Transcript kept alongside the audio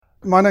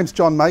My name's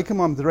John Makeham.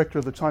 I'm the Director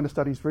of the China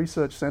Studies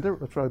Research Centre at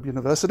the Trobe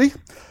University.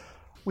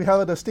 We have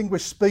a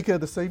distinguished speaker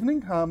this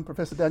evening,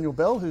 Professor Daniel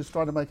Bell, who's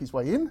trying to make his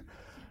way in.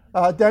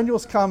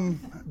 Daniel's come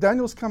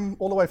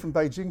all the way from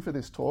Beijing for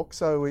this talk,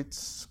 so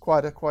it's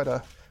quite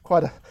a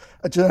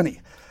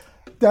journey.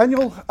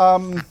 Daniel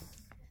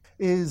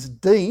is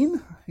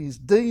Dean. He's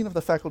Dean of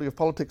the Faculty of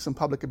Politics and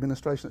Public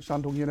Administration at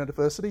Shandong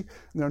University, and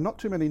there are not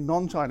too many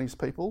non-Chinese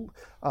people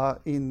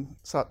in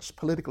such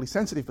politically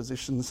sensitive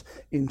positions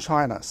in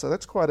China, so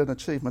that's quite an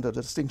achievement, a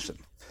distinction.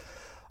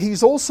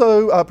 He's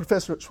also a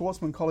professor at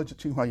Schwarzman College at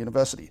Tsinghua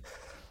University.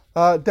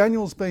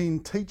 Daniel's been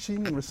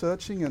teaching and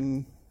researching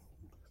and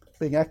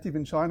being active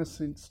in China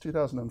since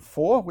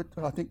 2004, which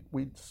I think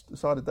we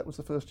decided that was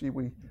the first year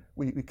we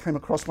came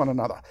across one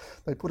another.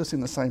 They put us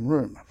in the same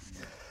room.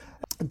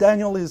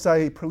 Daniel is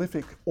a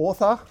prolific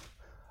author,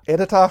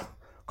 editor,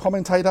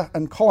 commentator,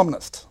 and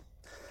columnist.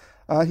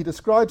 He has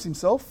described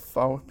himself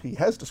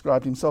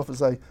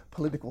as a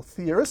political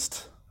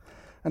theorist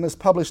and has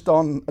published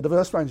on a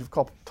diverse range of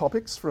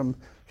topics from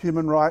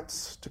human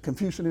rights to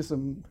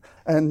Confucianism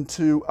and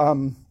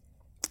to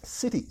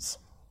cities.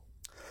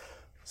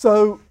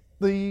 So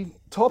the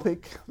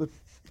topic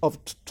of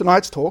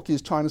tonight's talk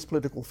is China's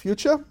political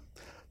future,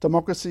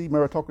 democracy,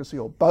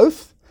 meritocracy, or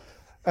both.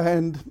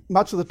 And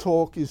much of the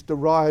talk is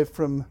derived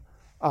from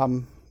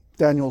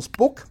Daniel's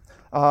book,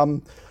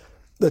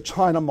 The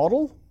China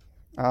Model,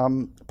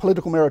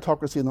 Political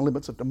Meritocracy and the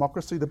Limits of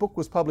Democracy. The book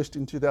was published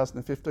in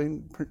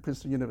 2015,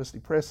 Princeton University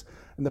Press,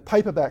 and the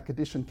paperback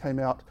edition came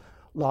out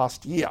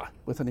last year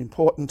with an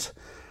important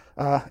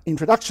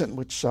introduction,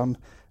 which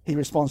he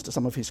responds to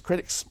some of his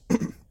critics.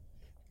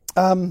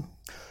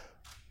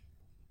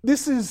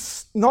 This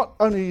evening's not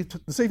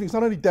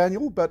only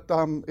Daniel, but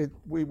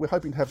we're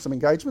hoping to have some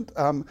engagement,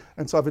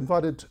 and so I've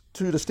invited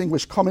two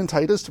distinguished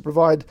commentators to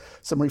provide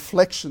some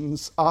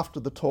reflections after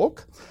the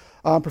talk.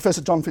 Professor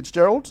John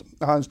Fitzgerald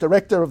is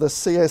Director of the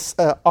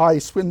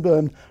CSI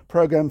Swinburne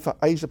Program for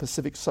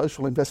Asia-Pacific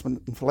Social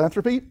Investment and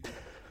Philanthropy,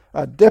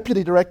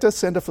 Deputy Director,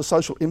 Centre for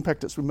Social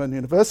Impact at Swinburne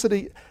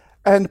University,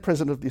 and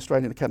President of the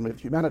Australian Academy of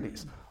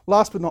Humanities.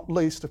 Last but not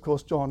least, of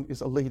course, John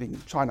is a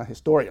leading China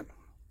historian.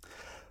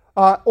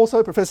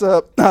 Also,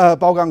 Professor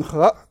Baogang,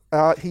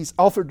 he's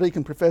Alfred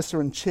Deakin Professor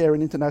and Chair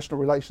in International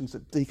Relations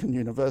at Deakin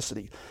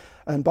University.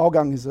 And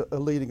Baogang is a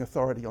leading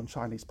authority on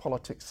Chinese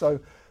politics. So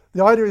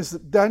the idea is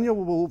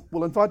that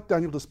we'll invite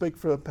Daniel to speak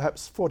for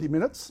perhaps 40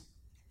 minutes.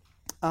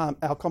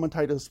 Our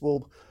commentators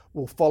will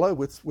follow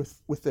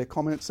with their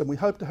comments, and we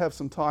hope to have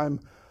some time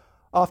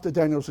after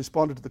Daniel's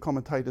responded to the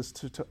commentators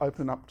to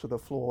open up to the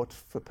floor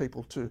for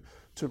people to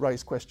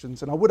raise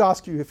questions. And I would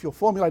ask you, if you're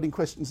formulating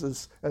questions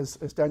as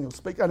Daniel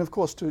speaks, and of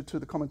course to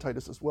the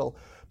commentators as well,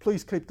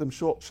 please keep them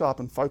short,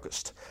 sharp and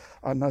focused.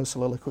 No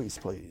soliloquies,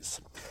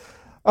 please.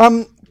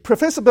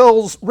 Professor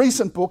Bell's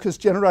recent book has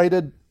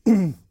generated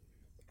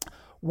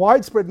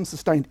widespread and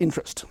sustained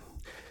interest.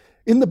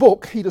 In the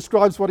book, he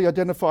describes what he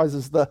identifies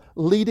as the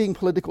leading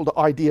political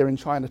idea in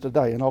China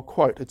today, and I'll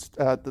quote, it's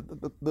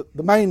the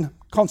main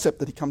concept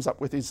that he comes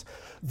up with is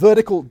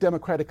vertical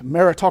democratic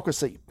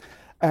meritocracy,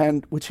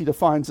 and which he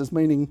defines as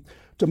meaning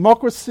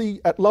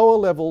democracy at lower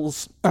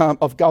levels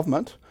of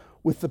government,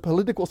 with the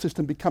political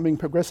system becoming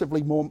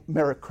progressively more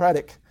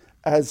meritocratic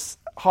as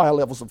higher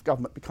levels of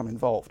government become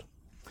involved.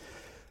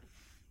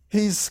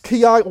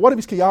 One of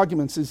his key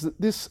arguments is that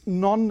this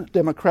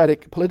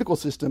non-democratic political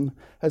system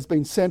has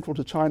been central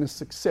to China's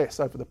success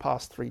over the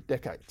past 3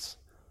 decades.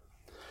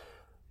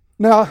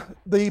 Now,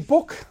 the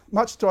book,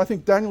 much to I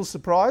think Daniel's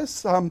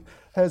surprise,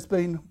 has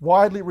been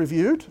widely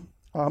reviewed,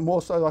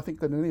 more so I think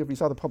than any of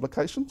his other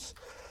publications,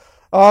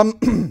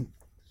 and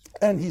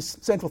his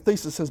central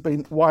thesis has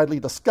been widely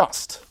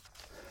discussed.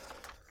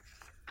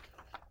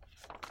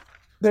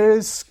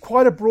 There's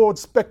quite a broad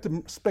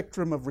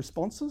spectrum of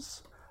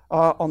responses.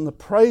 On the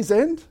praise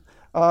end,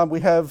 we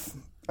have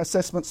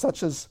assessments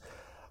such as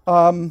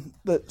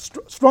the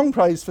strong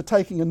praise for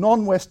taking a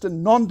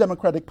non-Western,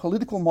 non-democratic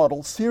political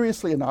model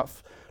seriously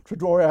enough to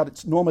draw out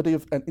its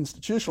normative and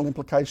institutional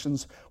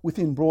implications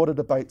within broader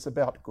debates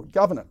about good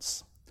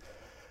governance.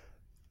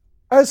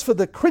 As for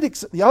the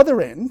critics at the other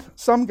end,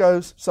 some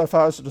go so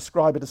far as to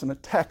describe it as an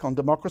attack on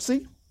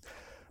democracy,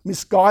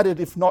 misguided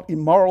if not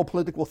immoral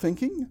political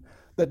thinking,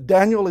 that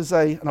Daniel is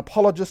an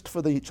apologist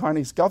for the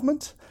Chinese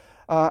government,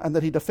 and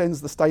that he defends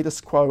the status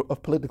quo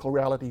of political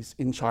realities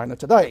in China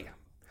today.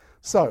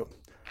 So,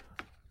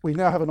 we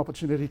now have an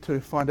opportunity to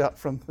find out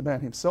from the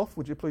man himself.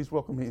 Would you please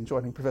welcome me in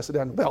joining Professor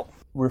Daniel Bell?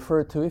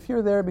 Refer to, if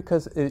you're there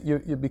because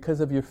because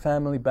of your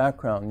family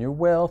background, your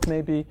wealth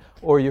maybe,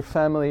 or your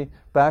family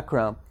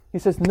background. He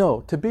says,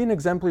 no, to be an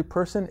exemplary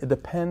person, it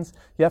depends.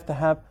 You have to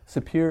have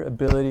superior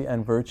ability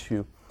and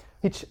virtue.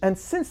 And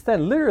since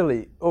then,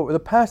 literally, over the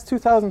past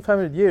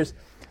 2,500 years,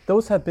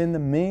 those have been the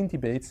main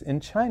debates in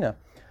China.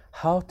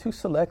 How to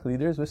select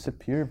leaders with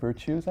superior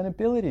virtues and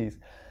abilities.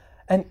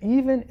 And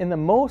even in the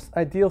most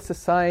ideal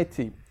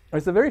society,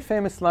 there's a very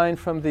famous line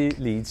from the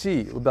Li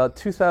Ji, about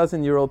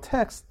 2,000-year-old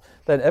text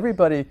that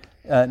everybody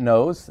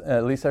knows,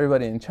 at least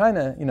everybody in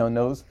China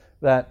knows,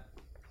 that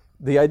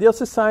the ideal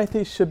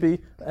society should be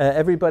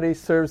everybody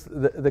serves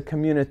the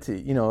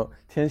community,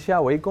 天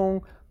下为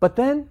公. But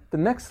then the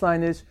next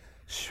line is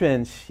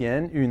选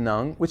贤与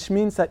能, which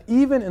means that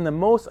even in the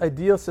most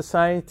ideal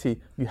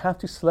society, you have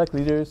to select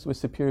leaders with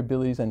superior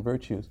abilities and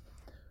virtues.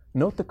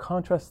 Note the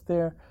contrast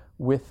there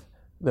with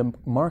the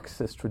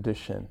Marxist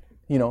tradition.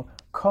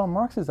 Karl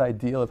Marx's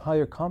ideal of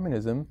higher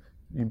communism,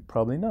 you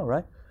probably know,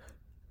 right?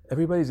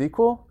 Everybody's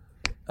equal.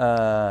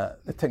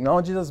 The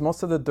technology does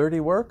most of the dirty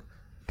work.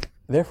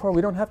 Therefore,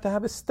 we don't have to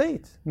have a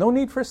state. No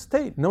need for a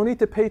state. No need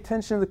to pay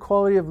attention to the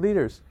quality of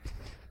leaders.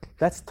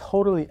 That's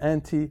totally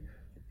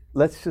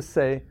let's just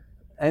say,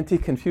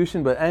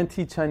 anti-Confucian, but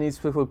anti-Chinese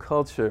political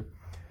culture.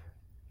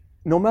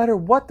 No matter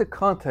what the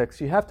context,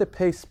 you have to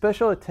pay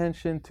special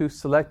attention to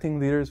selecting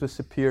leaders with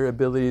superior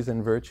abilities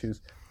and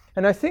virtues.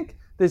 And I think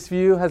this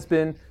view has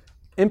been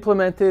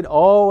implemented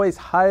always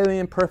highly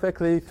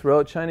imperfectly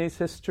throughout Chinese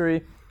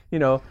history.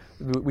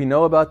 We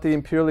know about the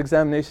imperial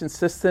examination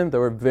system. There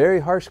were very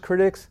harsh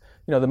critics.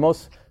 The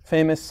most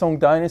famous Song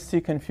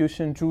Dynasty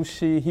Confucian, Zhu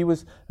Xi, he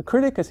was a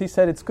critic because he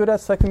said it's good at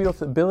selecting people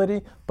with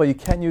ability, but you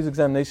can't use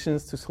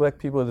examinations to select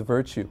people with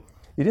virtue.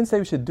 He didn't say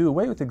we should do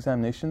away with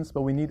examinations,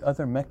 but we need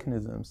other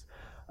mechanisms.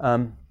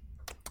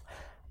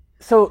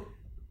 So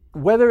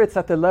whether it's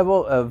at the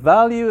level of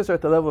values or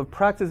at the level of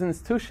practice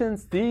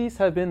institutions, these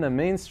have been the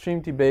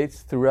mainstream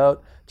debates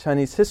throughout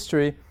Chinese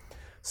history.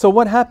 So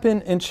what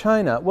happened in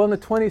China? Well, in the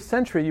 20th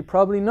century, you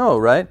probably know,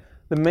 right?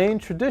 The main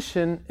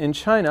tradition in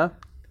China,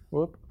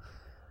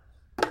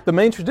 the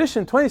main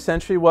tradition in the 20th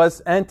century was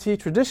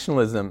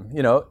anti-traditionalism.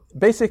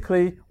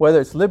 Basically,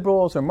 whether it's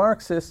liberals or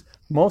Marxists,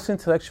 most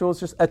intellectuals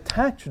just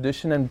attack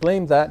tradition and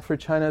blame that for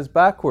China's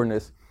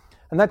backwardness.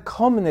 And that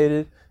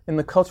culminated in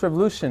the Cultural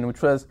Revolution,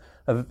 which was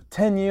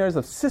 10 years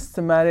of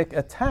systematic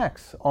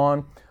attacks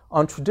on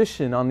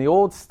tradition, on the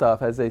old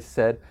stuff, as they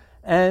said,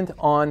 and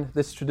on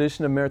this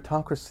tradition of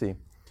meritocracy.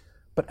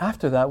 But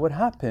after that, what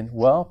happened?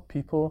 Well,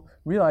 people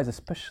realized,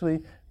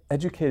 especially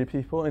educated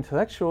people,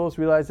 intellectuals,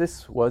 realized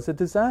this was a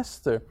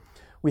disaster.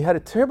 We had a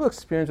terrible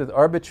experience with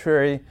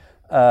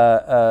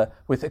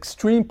with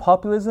extreme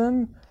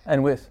populism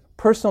and with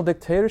personal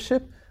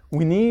dictatorship.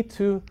 We need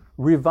to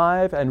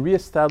revive and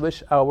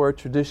reestablish our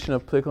tradition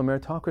of political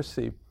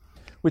meritocracy,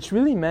 which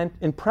really meant,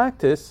 in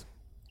practice,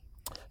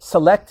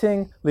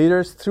 selecting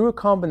leaders through a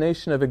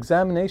combination of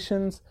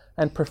examinations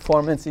and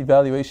performance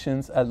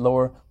evaluations at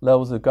lower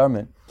levels of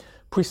government.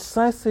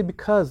 Precisely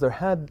because there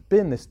had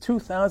been this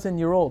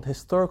 2,000-year-old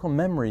historical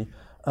memory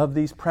of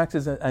these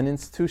practices and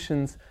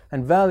institutions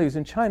and values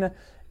in China,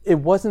 it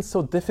wasn't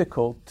so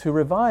difficult to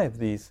revive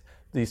these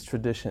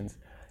traditions.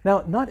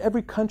 Now, not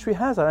every country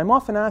has that. I'm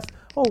often asked,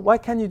 why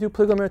can't you do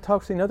political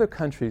meritocracy in other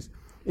countries?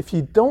 If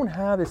you don't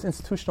have this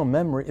institutional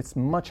memory, it's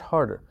much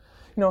harder.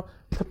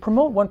 To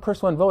promote one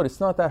person, one vote, it's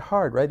not that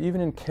hard, right?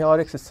 Even in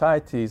chaotic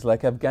societies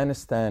like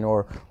Afghanistan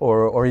or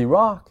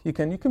Iraq, you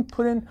can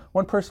put in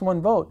one person,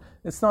 one vote.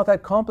 It's not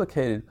that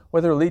complicated.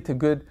 Whether it'll lead to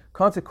good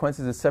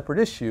consequences is a separate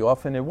issue.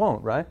 Often it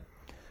won't, right?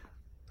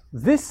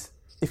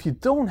 If you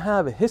don't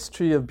have a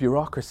history of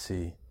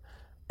bureaucracy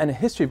and a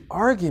history of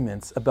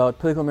arguments about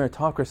political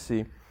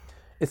meritocracy,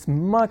 it's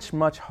much,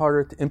 much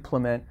harder to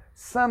implement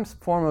some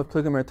form of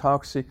political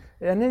meritocracy,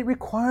 and it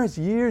requires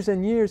years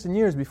and years and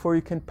years before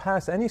you can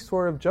pass any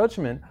sort of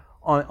judgment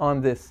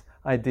on this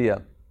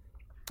idea.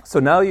 So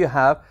now you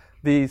have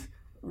these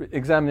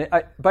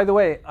examinations. By the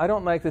way, I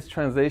don't like this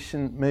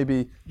translation,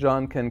 maybe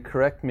John can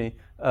correct me,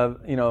 of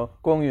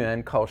公务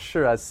员考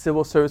试 as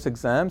civil service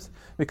exams,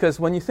 because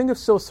when you think of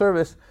civil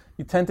service,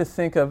 you tend to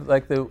think of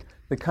like the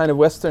kind of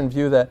Western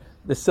view that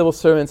the civil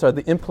servants are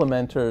the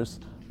implementers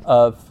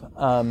of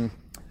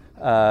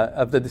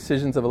the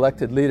decisions of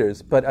elected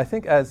leaders. But I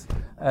think, as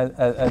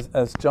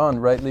John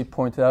rightly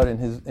pointed out in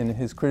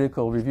his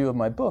critical review of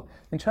my book,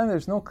 in China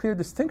there's no clear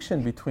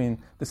distinction between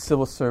the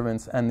civil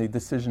servants and the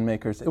decision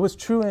makers. It was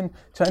true in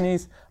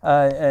Chinese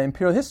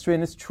imperial history,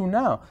 and it's true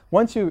now.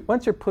 Once you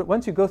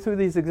go through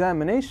these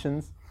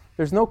examinations,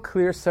 there's no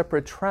clear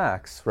separate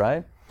tracks,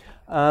 right?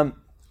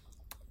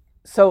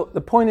 So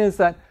the point is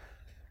that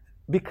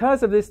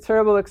because of this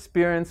terrible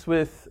experience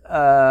with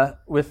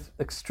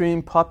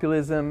extreme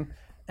populism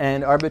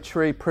and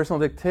arbitrary personal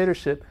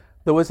dictatorship,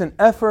 there was an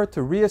effort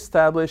to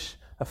reestablish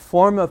a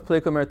form of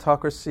political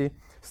meritocracy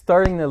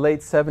starting in the late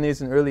 70s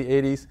and early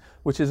 80s,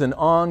 which is an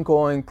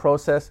ongoing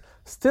process,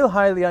 still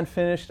highly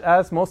unfinished,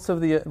 as most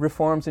of the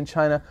reforms in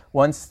China,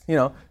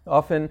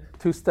 often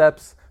 2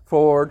 steps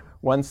forward,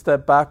 1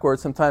 step backward,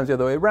 sometimes the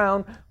other way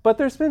around. But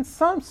there's been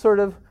some sort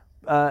of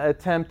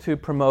attempt to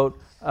promote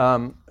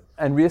and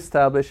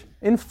reestablish,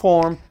 in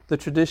form, the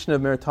tradition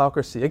of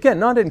meritocracy. Again,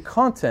 not in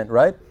content,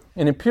 right?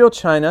 In Imperial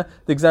China,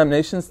 the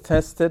examinations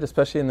tested,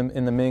 especially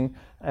in the Ming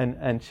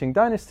and Qing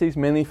dynasties,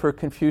 mainly for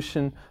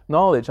Confucian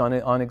knowledge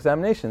on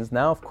examinations.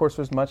 Now, of course,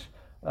 there's much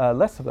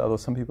less of that, although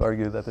some people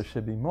argue that there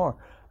should be more.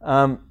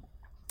 And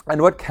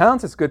what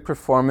counts as good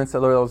performance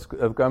at lower levels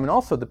of government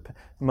also,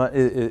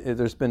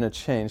 there's been a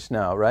change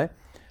now, right?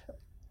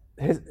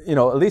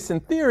 At least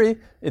in theory,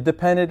 it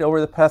depended over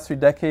the past 3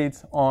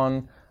 decades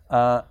on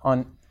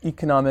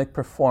economic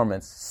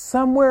performance.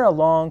 Somewhere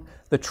along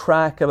the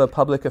track of a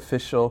public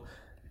official,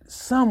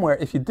 somewhere,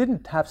 if you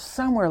didn't have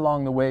somewhere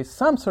along the way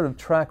some sort of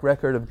track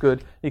record of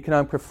good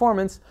economic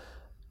performance,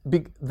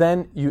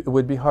 then it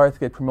would be hard to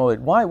get promoted.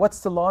 Why? What's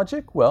the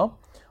logic? Well,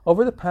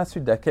 over the past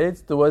few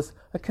decades, there was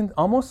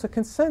almost a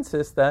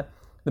consensus that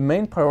the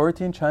main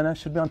priority in China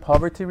should be on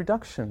poverty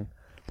reduction.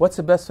 What's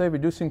the best way of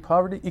reducing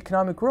poverty?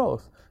 Economic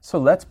growth. So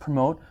let's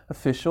promote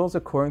officials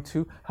according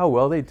to how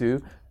well they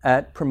do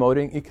at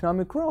promoting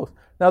economic growth.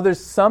 Now, there's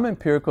some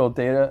empirical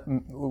data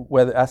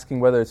asking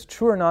whether it's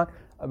true or not,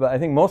 but I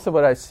think most of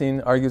what I've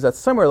seen argues that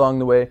somewhere along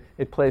the way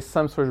it plays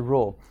some sort of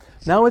role.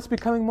 Now it's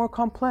becoming more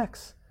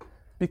complex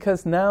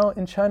because now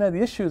in China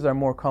the issues are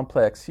more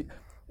complex.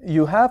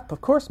 You have,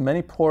 of course,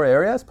 many poor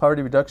areas.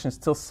 Poverty reduction is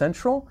still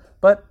central,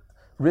 but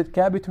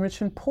gap between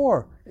rich and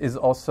poor is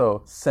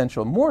also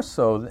central, more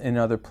so than in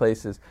other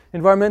places.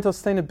 Environmental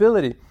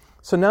sustainability.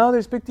 So now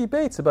there's big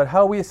debates about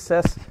how we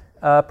assess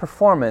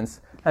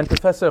performance. And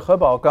Professor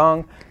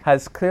Baogang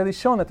has clearly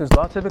shown that there's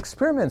lots of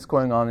experiments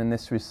going on in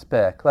this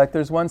respect. Like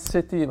there's one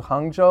city of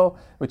Hangzhou,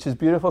 which is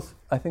beautiful.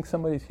 I think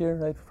somebody's here,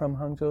 right, from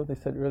Hangzhou, they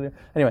said earlier.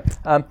 Anyway,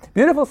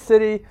 beautiful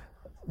city,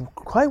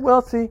 quite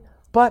wealthy,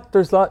 but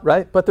there's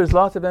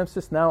lots of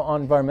emphasis now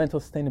on environmental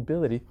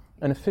sustainability.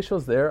 And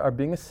officials there are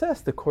being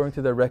assessed according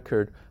to their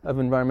record of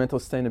environmental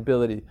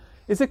sustainability.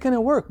 Is it going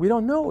to work? We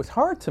don't know. It's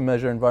hard to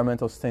measure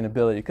environmental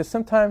sustainability because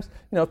sometimes,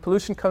 if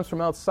pollution comes from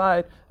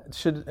outside,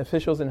 should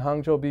officials in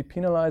Hangzhou be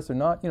penalized or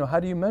not? How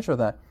do you measure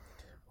that?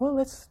 Well,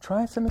 let's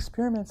try some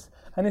experiments.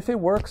 And if it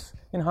works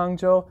in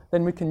Hangzhou,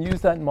 then we can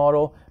use that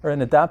model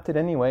and adapt it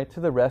anyway to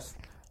the rest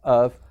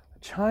of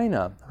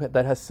China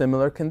that has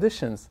similar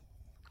conditions.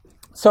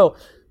 So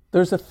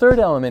there's a third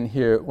element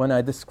here when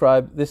I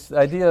describe this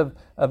idea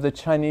of the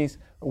Chinese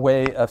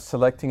way of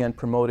selecting and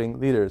promoting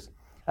leaders.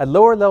 At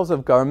lower levels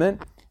of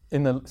government,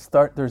 in the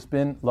start, there's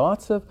been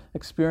lots of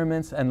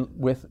experiments and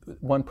with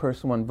one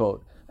person, one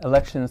vote,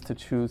 elections to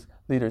choose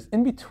leaders.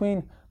 In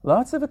between,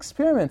 lots of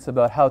experiments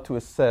about how to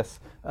assess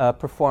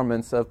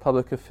performance of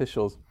public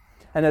officials.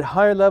 And at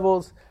higher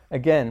levels,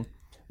 again,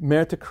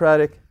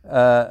 meritocratic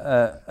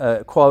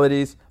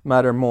qualities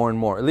matter more and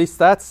more. At least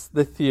that's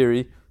the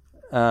theory.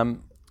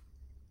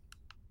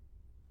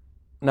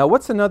 Now,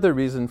 what's another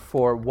reason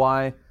for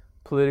why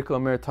political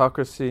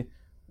meritocracy?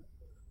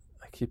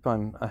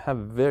 I have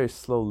a very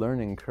slow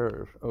learning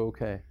curve.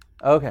 Okay.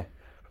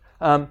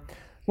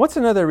 What's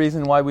another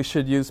reason why we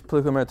should use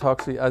political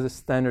meritocracy as a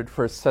standard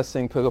for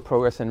assessing political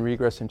progress and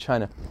regress in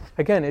China?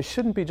 Again, it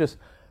shouldn't be just,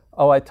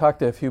 I talked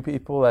to a few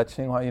people at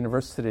Tsinghua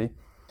University.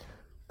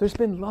 There's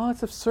been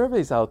lots of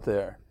surveys out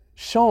there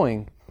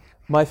showing.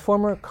 My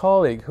former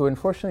colleague, who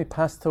unfortunately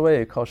passed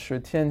away, called Shi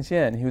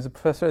Tianjian, he was a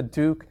professor at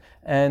Duke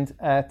and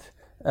at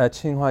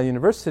Tsinghua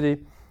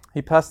University.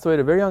 He passed away at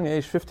a very young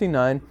age,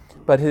 59,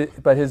 but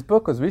his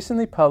book was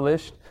recently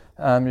published,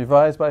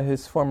 revised by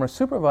his former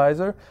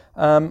supervisor,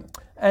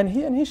 and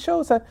he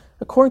shows that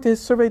according to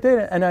his survey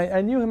data, and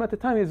I knew him at the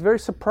time, he was very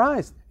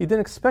surprised. He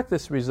didn't expect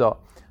this result,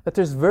 that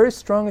there's very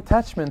strong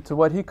attachment to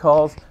what he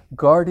calls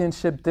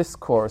guardianship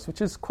discourse,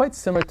 which is quite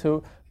similar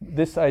to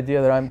this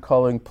idea that I'm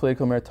calling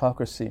political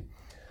meritocracy.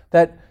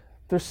 That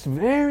there's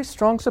very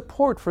strong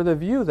support for the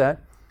view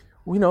that,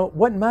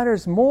 what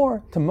matters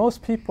more to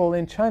most people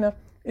in China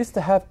is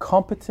to have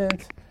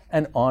competent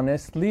and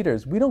honest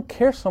leaders. We don't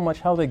care so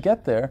much how they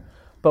get there,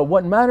 but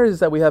what matters is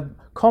that we have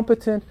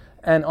competent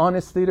and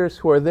honest leaders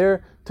who are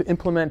there to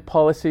implement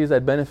policies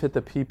that benefit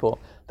the people.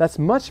 That's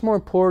much more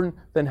important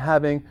than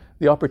having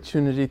the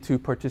opportunity to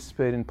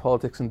participate in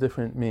politics in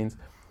different means.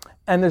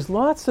 And there's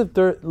lots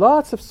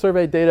of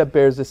survey data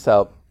bears this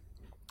out.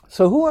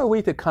 So who are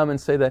we to come and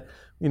say that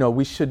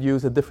we should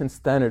use a different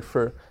standard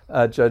for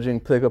judging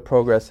political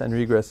progress and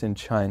regress in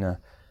China,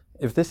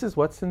 if this is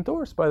what's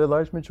endorsed by the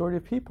large majority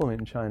of people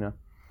in China?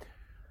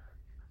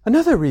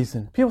 Another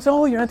reason, people say,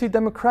 you're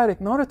anti-democratic.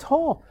 Not at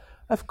all.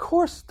 Of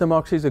course,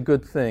 democracy is a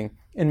good thing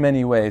in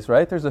many ways,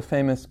 right? There's a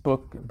famous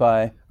book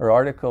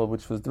article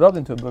which was developed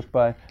into a book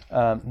by,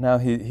 now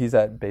he's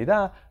at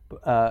Beida,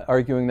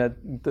 arguing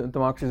that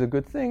democracy is a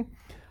good thing.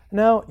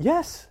 Now,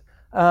 yes,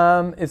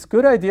 it's a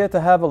good idea to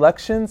have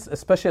elections,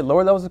 especially at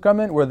lower levels of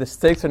government, where the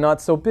stakes are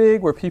not so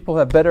big, where people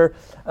have better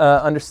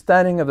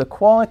understanding of the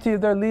quality of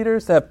their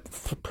leaders, they have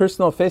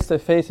personal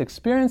face-to-face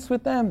experience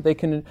with them. They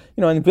can,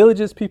 in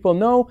villages, people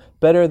know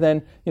better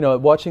than,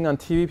 watching on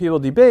TV people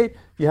debate.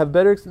 You have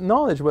better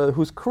knowledge whether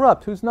who's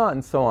corrupt, who's not,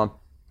 and so on.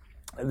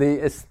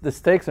 The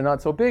stakes are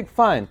not so big,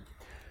 fine.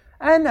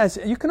 And as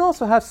you can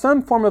also have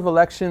some form of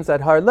elections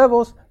at higher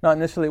levels, not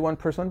necessarily one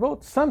person, one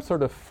vote, some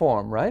sort of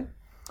form, right?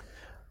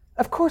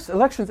 Of course,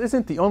 elections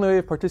isn't the only way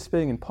of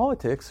participating in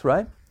politics,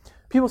 right?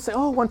 People say,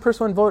 one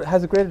person, one vote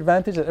has a great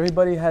advantage, that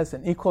everybody has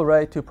an equal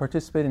right to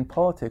participate in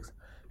politics.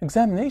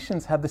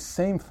 Examinations have the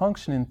same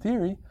function in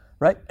theory,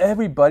 right?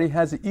 Everybody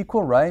has an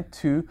equal right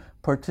to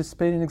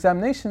participate in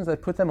examinations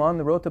that put them on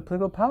the road to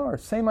political power.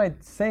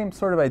 Same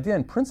sort of idea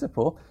in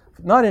principle,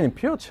 not in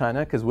Imperial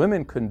China, because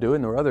women couldn't do it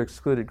and there were other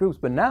excluded groups,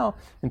 but now,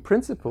 in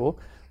principle,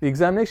 The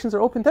examinations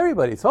are open to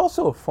everybody. It's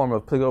also a form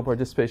of political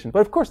participation, but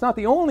of course not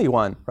the only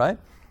one, right?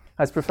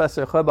 As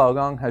Professor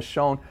Baogang has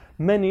shown,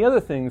 many other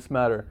things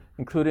matter,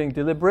 including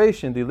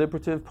deliberation,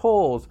 deliberative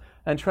polls,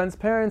 and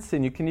transparency.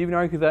 And you can even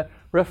argue that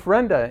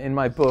referenda in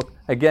my book,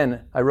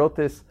 again, I wrote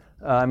this,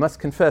 I must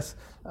confess,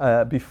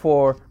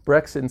 before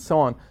Brexit and so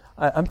on.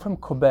 I'm from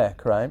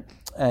Quebec, right?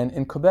 And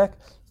in Quebec,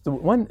 the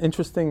one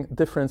interesting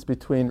difference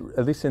between,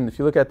 at least if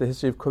you look at the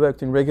history of Quebec,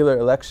 between regular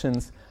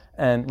elections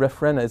and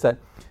referenda is that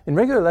in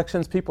regular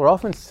elections, people are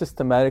often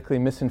systematically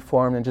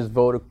misinformed and just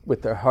vote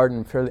with their heart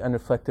in fairly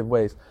unreflective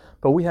ways.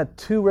 But we had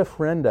 2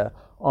 referenda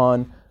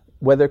on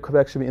whether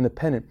Quebec should be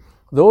independent.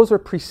 Those were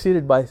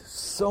preceded by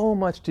so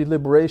much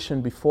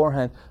deliberation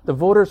beforehand. The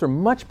voters were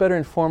much better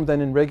informed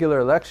than in regular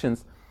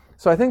elections.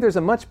 So I think there's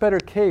a much better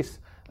case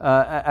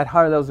at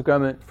higher levels of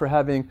government for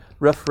having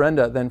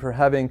referenda than for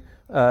having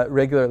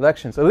regular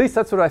elections. At least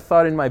that's what I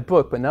thought in my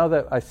book, but now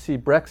that I see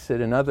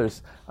Brexit and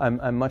others,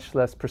 I'm much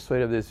less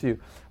persuaded of this view.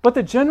 But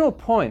the general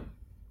point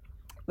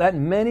that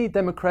many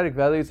democratic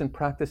values and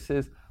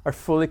practices are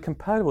fully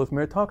compatible with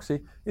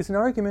meritocracy is an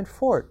argument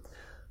for it.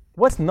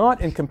 What's not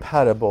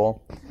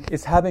incompatible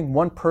is having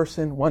one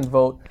person, one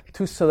vote,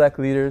 2 select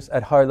leaders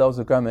at higher levels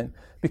of government,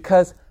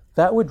 because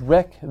that would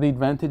wreck the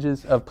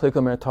advantages of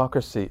political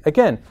meritocracy.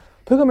 Again,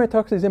 political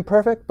meritocracy is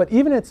imperfect, but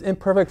even in its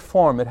imperfect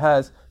form, it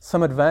has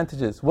some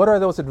advantages. What are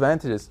those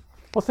advantages?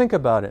 Well, think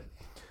about it.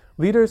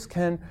 Leaders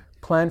can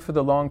plan for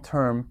the long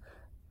term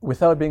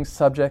without being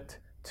subject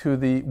to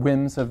the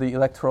whims of the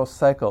electoral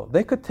cycle.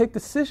 They could take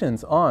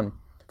decisions on,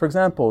 for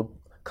example,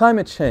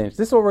 climate change.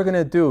 This is what we're going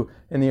to do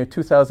in the year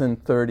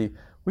 2030.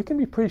 We can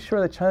be pretty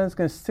sure that China is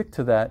going to stick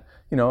to that,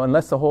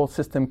 unless the whole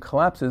system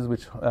collapses,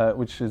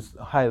 which is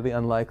highly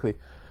unlikely.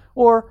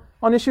 Or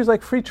on issues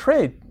like free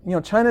trade,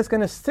 China is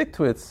going to stick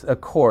to its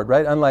accord,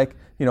 right? Unlike,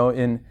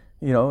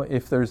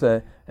 if there's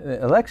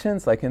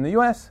elections like in the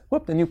U.S.,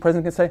 the new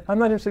president can say, I'm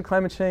not interested in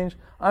climate change,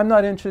 I'm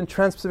not interested in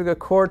Trans-Pacific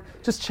Accord,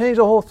 just change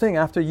the whole thing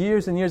after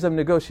years and years of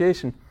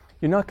negotiation.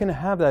 You're not going to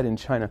have that in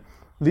China.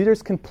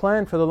 Leaders can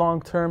plan for the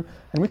long term,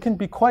 and we can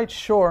be quite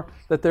sure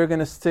that they're going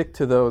to stick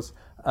to those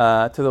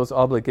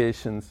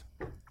obligations.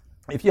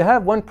 If you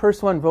have one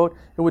person, one vote,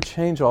 it would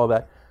change all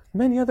that.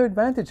 Many other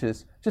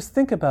advantages. Just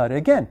think about it.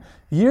 Again,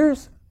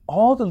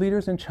 all the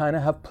leaders in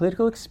China have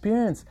political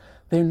experience.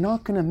 They're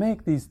not going to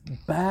make these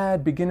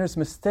bad beginner's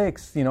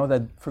mistakes,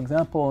 that, for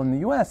example, in the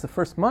U.S., the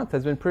first month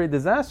has been pretty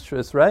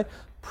disastrous, right?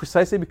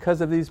 Precisely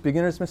because of these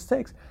beginner's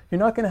mistakes. You're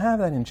not going to have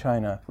that in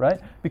China, right?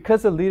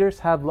 Because the leaders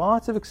have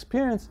lots of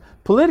experience,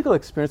 political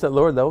experience at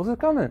lower levels of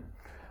government.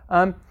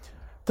 The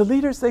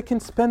leaders, they can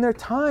spend their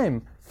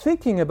time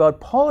thinking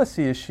about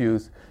policy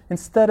issues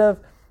instead of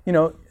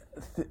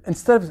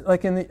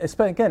like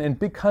in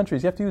big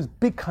countries, you have to use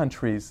big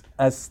countries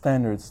as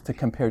standards to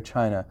compare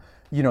China.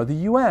 The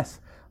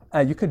U.S.,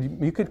 you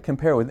could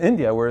compare with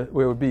India, where it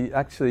would be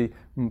actually,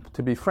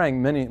 to be frank,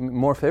 many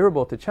more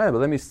favorable to China. But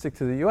let me stick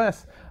to the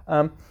U.S.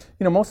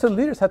 Most of the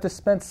leaders have to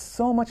spend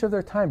so much of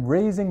their time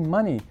raising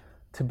money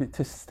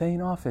to stay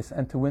in office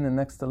and to win the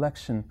next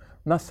election.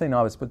 Not stay in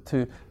office, but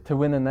to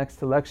win the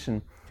next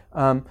election.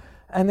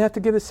 And they have to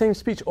give the same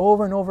speech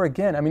over and over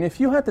again. I mean, if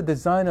you had to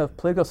design a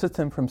political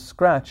system from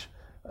scratch,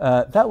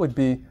 that would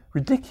be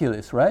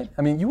ridiculous, right?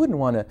 I mean, you would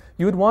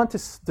want to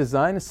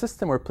design a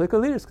system where political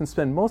leaders can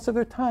spend most of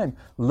their time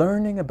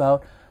learning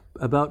about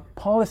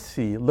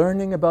policy,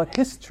 learning about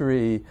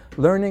history,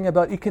 learning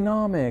about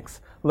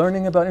economics,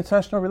 learning about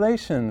international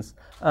relations.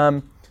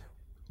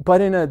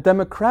 But in a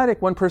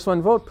democratic one-person,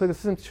 one-vote political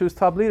system to choose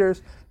top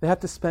leaders, they have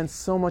to spend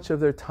so much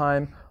of their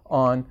time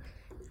on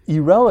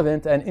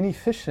irrelevant and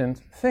inefficient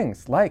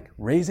things like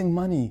raising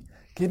money,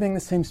 giving the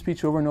same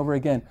speech over and over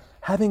again,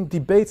 having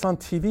debates on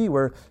TV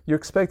where you're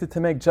expected to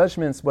make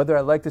judgments whether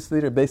I like this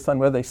leader based on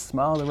whether they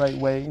smile the right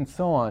way and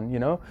so on,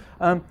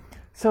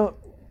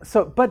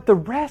 But the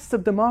rest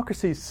of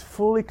democracy is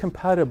fully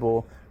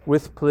compatible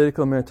with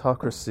political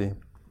meritocracy.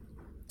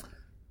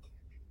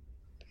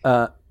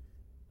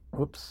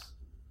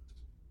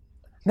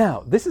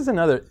 Now, this is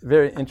another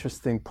very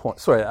interesting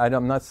point. Sorry,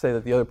 I'm not saying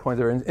that the other points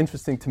are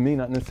interesting to me,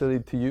 not necessarily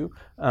to you.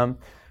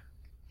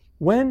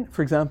 When,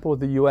 for example,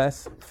 the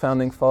U.S.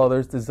 founding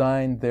fathers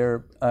designed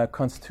their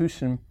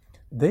constitution,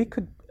 they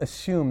could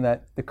assume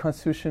that the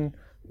constitution,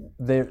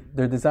 they're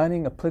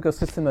designing a political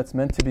system that's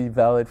meant to be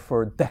valid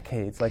for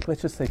decades, like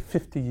let's just say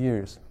 50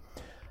 years.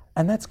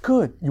 And that's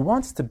good. You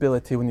want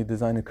stability when you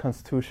design a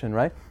constitution,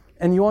 right?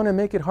 And you want to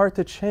make it hard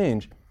to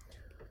change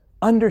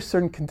under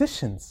certain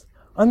conditions.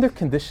 Under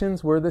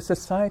conditions where the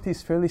society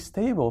is fairly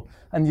stable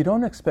and you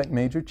don't expect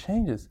major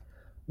changes.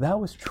 That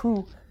was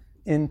true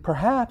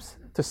perhaps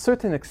to a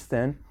certain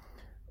extent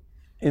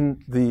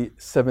in the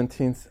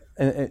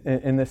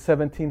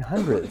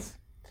 1700s.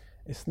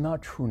 It's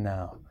not true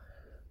now.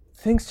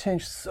 Things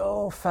change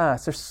so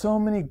fast. There's so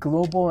many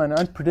global and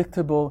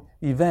unpredictable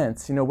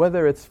events,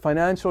 whether it's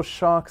financial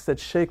shocks that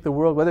shake the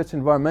world, whether it's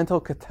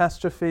environmental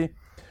catastrophe,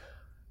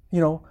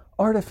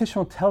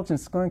 artificial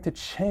intelligence is going to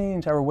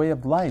change our way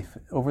of life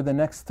over the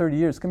next 30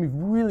 years. It's going to be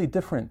really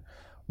different.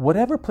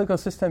 Whatever political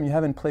system you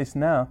have in place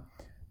now,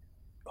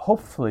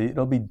 hopefully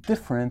it'll be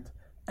different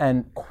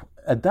and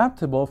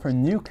adaptable for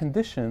new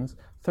conditions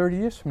 30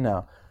 years from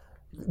now,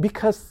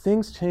 because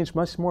things change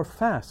much more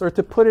fast. Or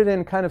to put it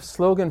in kind of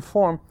slogan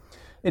form,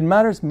 it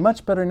matters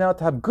much better now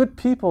to have good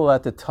people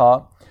at the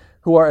top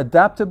who are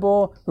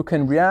adaptable, who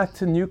can react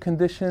to new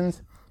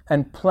conditions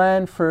and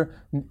plan for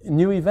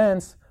new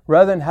events,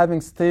 rather than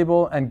having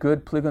stable and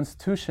good political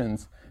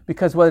institutions.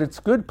 Because what it's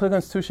good political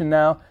institution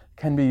now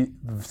can be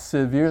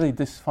severely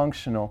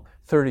dysfunctional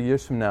 30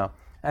 years from now.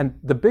 And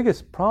the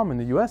biggest problem in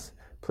the US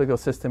political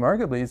system,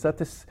 arguably, is that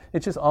it's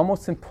just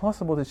almost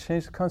impossible to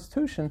change the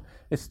constitution.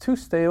 It's too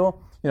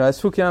stable. As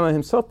Fukuyama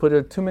himself put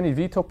it, too many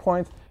veto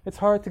points. It's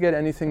hard to get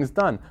anything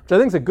done, which I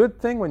think is a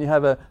good thing when you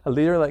have a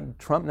leader like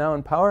Trump now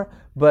in power.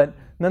 But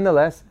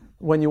nonetheless,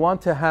 when you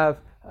want to have,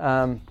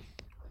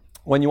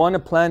 when you want to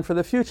plan for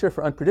the future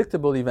for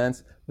unpredictable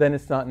events, then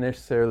it's not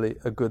necessarily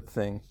a good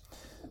thing.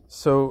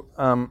 So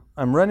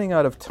I'm running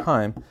out of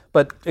time.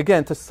 But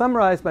again, to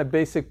summarize my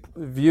basic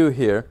view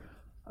here,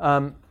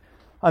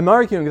 I'm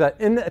arguing that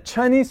in a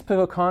Chinese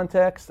political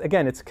context,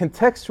 again, it's a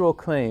contextual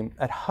claim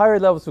at higher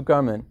levels of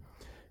government.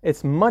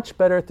 It's much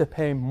better to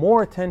pay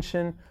more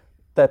attention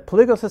that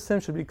political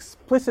systems should be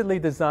explicitly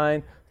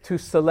designed to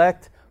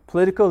select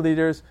political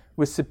leaders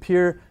with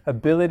superior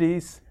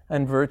abilities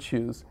and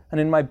virtues.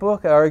 And in my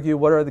book, I argue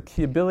what are the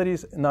key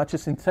abilities, not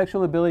just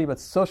intellectual ability, but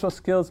social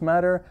skills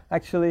matter,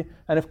 actually,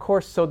 and of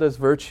course, so does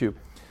virtue.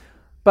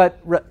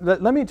 But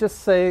let me just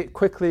say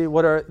quickly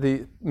what are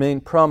the main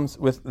problems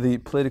with the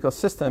political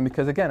system,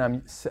 because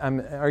again,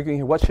 I'm arguing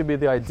here what should be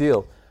the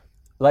ideal.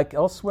 Like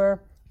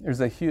elsewhere, there's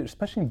a huge,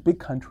 especially in big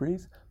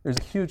countries, there's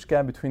a huge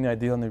gap between the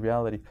ideal and the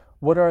reality.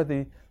 What are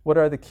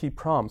the key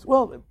problems?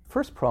 Well, the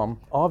first problem,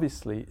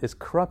 obviously, is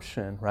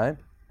corruption, right?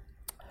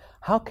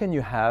 How can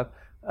you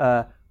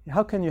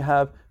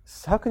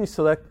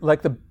select,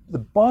 like the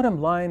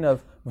bottom line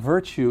of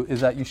virtue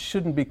is that you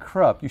shouldn't be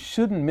corrupt. You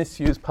shouldn't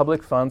misuse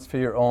public funds for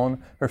your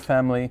own or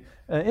family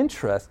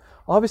interests.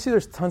 Obviously,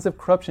 there's tons of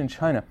corruption in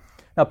China.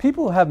 Now,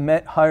 people who have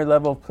met higher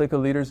level political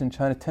leaders in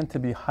China tend to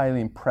be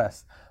highly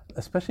impressed,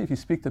 especially if you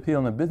speak to people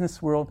in the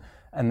business world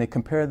and they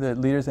compare the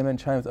leaders they met in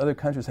China with other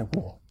countries and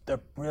whoa, they're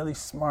really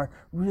smart,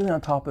 really on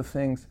top of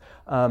things.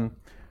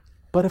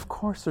 But of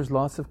course, there's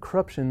lots of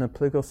corruption in the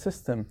political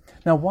system.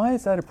 Now, why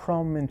is that a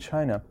problem in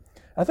China?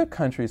 Other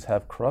countries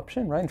have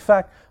corruption, right? In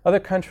fact, other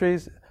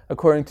countries,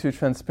 according to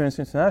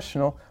Transparency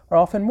International, are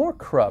often more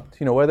corrupt.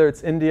 Whether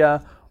it's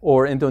India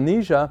or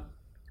Indonesia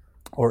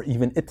or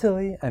even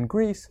Italy and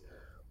Greece,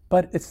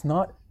 but it's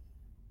not,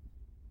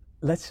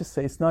 let's just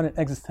say, it's not an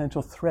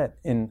existential threat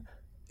in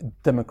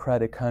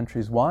democratic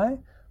countries. Why?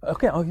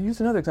 Okay, I'll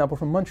use another example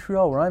from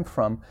Montreal, where I'm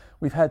from.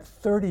 We've had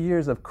 30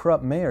 years of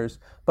corrupt mayors,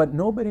 but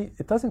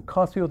it doesn't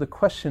cause people to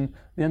question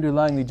the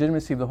underlying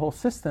legitimacy of the whole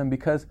system,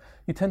 because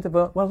you tend to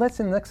vote, well, in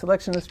the next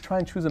election, let's try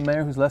and choose a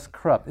mayor who's less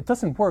corrupt. It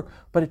doesn't work,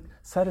 but it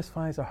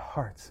satisfies our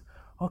hearts.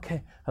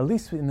 Okay, at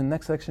least in the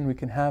next election, we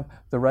can have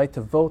the right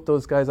to vote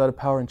those guys out of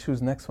power and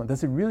choose the next one.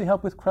 Does it really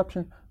help with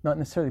corruption? Not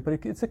necessarily, but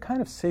it's a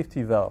kind of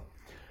safety valve.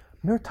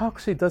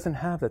 Meritocracy doesn't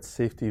have that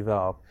safety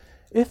valve.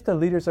 If the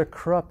leaders are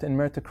corrupt and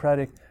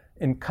meritocratic,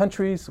 in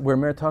countries where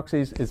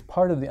meritocracy is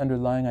part of the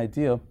underlying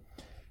ideal,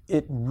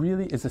 it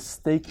really is a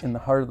stake in the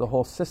heart of the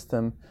whole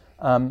system,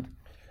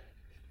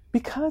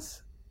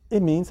 because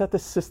it means that the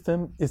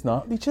system is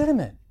not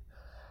legitimate.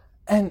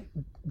 And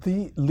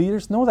the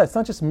leaders know that. It's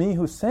not just me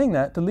who's saying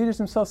that. The leaders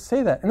themselves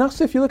say that. And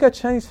also, if you look at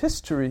Chinese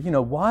history,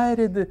 why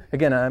did the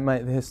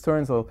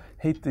historians will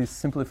hate these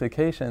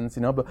simplifications,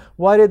 but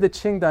why did the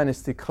Qing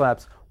dynasty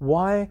collapse?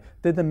 Why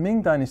did the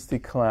Ming dynasty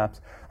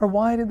collapse? Or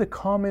why did the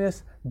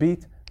communists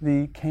beat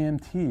the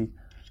KMT?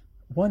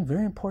 One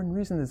very important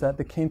reason is that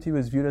the KMT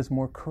was viewed as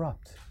more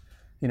corrupt.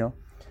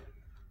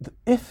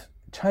 If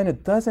China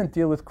doesn't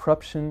deal with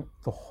corruption,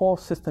 the whole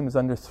system is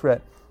under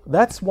threat.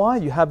 That's why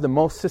you have the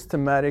most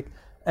systematic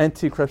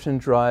anti-corruption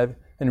drive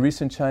in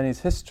recent Chinese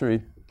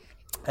history.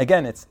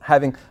 Again, I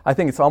think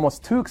it's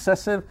almost too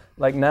excessive.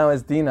 Like now,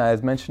 as Dina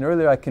has mentioned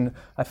earlier,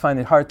 I find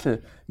it hard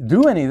to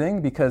do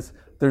anything because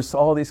there's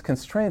all these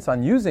constraints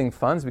on using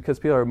funds because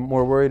people are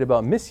more worried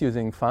about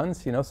misusing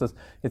funds,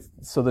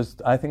 So there's,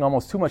 I think,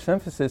 almost too much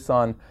emphasis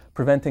on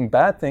preventing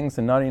bad things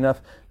and not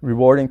enough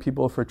rewarding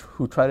people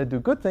who try to do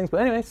good things.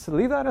 But anyway, so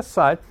leave that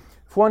aside.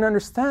 If we want to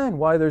understand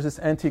why there's this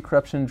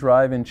anti-corruption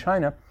drive in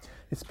China,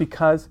 it's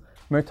because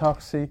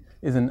meritocracy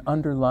is an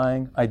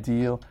underlying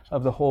ideal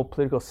of the whole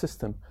political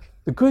system.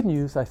 The good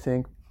news, I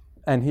think,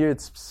 and here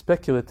it's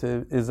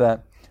speculative, is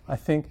that I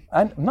think,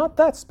 and not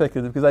that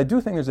speculative, because I do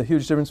think there's a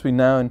huge difference between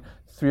now and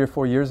 3 or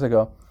 4 years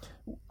ago.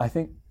 I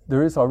think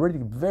there is already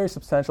very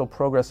substantial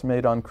progress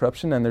made on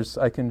corruption, and there's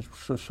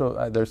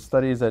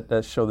studies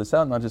that show this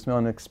out, not just my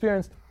own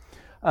experience.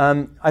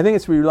 I think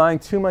it's relying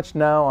too much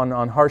now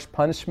on harsh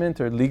punishment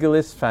or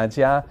legalist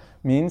fajia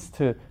means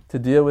to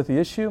deal with the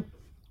issue.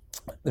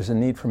 There's a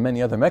need for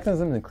many other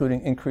mechanisms,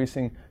 including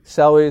increasing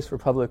salaries for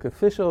public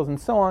officials and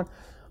so on.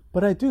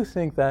 But I do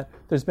think that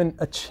there's been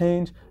a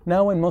change.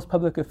 Now when most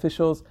public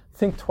officials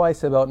think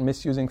twice about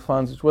misusing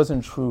funds, which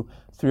wasn't true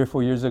 3 or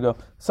 4 years ago,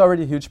 it's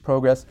already huge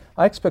progress.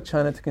 I expect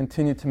China to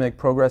continue to make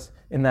progress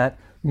in that,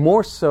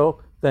 more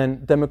so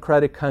than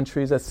democratic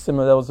countries at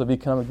similar levels of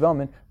economic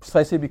development,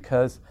 precisely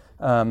because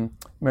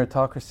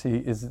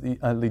meritocracy is the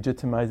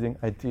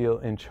legitimizing ideal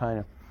in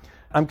China.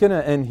 I'm going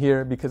to end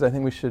here because I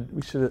think we should.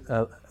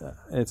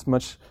 It's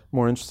much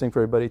more interesting for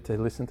everybody to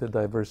listen to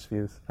diverse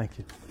views. Thank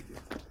you.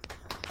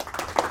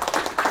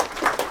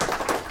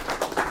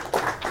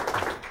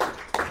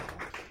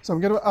 So I'm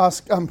going to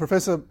ask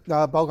Professor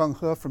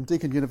Baogang from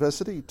Deakin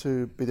University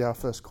to be our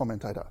first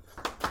commentator.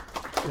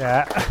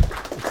 Yeah,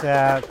 it's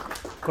a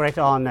great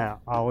honor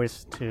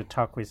always to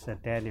talk with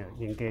Daniel,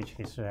 engage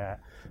his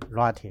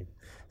writing.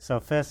 So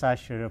first I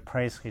should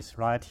praise his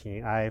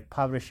writing. I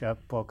published a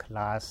book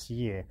last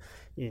year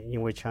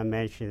in which I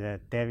mentioned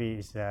that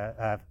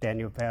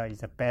Daniel Bell is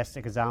the best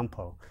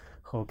example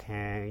who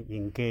can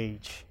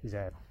engage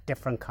the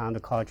different kind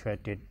of cultural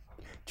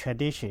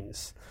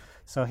traditions.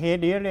 So he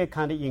really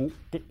kind of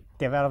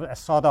developed a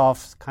sort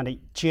of kind of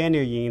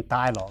genuine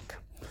dialogue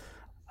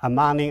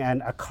among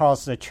and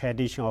across the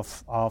tradition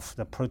of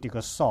the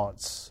political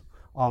thoughts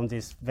on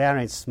this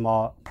very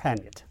small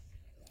planet.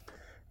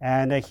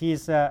 And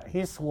his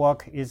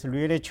work is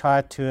really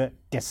try to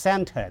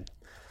decenter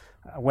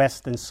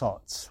Western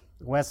thoughts.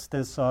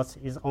 Western thoughts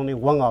is only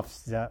one of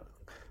the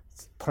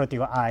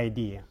political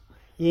idea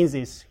in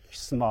this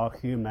small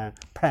human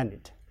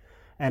planet.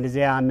 And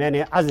there are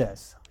many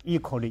others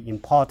equally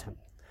important.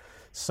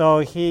 So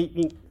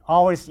he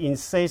always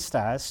insists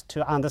us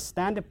to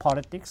understand the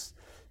politics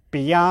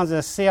beyond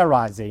the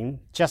theorizing,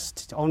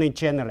 just only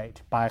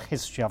generated by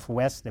history of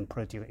Western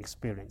political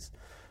experience.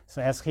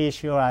 So as he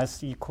showed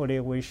us, equally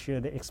we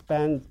should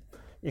expand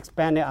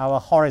our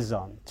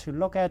horizon to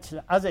look at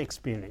other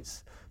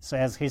experience. So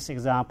as his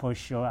example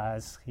show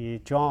us, he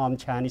draw on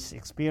Chinese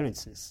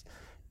experiences,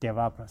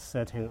 develop a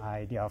certain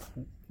idea of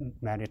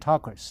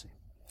meritocracy.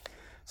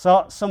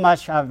 So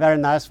much are very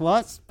nice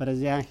words, but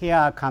then here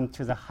I come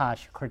to the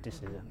harsh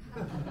criticism.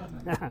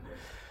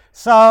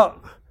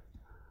 So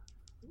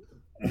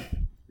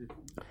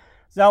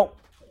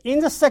in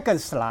the second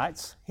slide,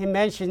 he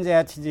mentioned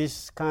that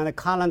this kind of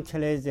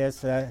currently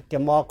there's a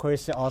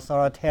democracy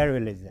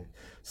authoritarianism,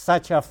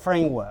 such a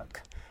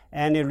framework,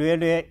 and it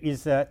really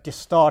is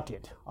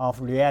distorted of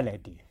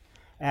reality.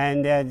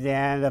 And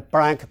then the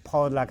blank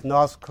pose like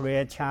North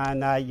Korea,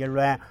 China,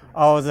 Iran,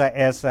 all that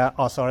is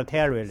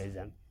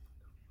authoritarianism.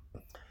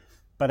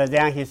 But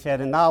then he said,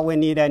 now we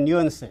need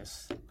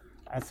nuances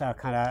as a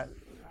kind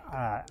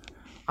of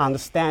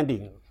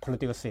understanding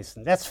political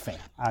system. That's fair,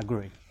 I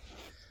agree.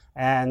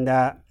 And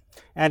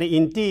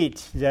indeed,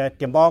 the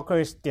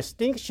democracy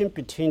distinction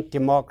between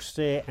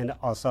democracy and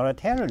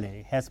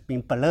authoritarianism has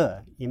been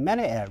blurred in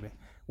many areas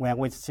when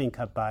we think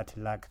about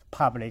like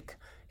public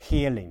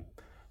hearing,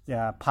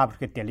 the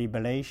public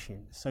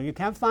deliberation. So you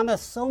can find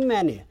so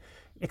many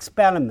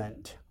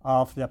experiments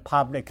of the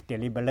public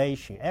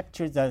deliberation.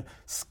 Actually, the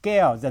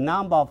scale, the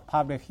number of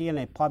public hearing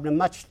is probably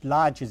much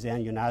larger than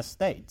the United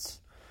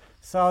States.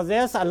 So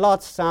there's a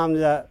lot some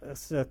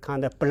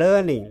kind of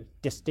blurring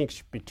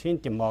distinction between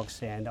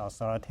democracy and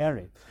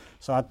authoritarian.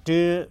 So I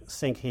do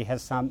think he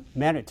has some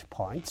merit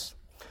points.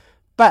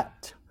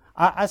 But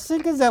I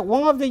think that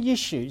one of the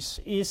issues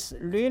is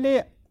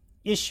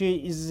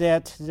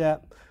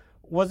that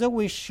whether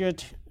we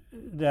should,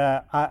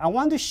 I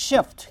want to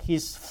shift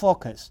his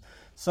focus.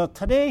 So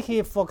today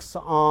he focused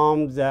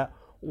on the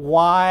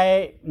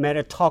why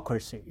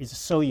meritocracy is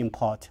so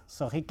important.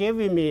 So he gave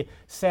me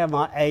 7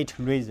 or 8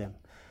 reasons.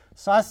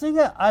 So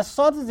I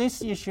thought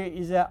this issue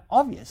is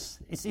obvious.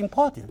 It's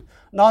important,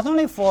 not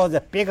only for the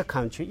big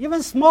country,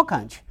 even small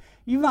country,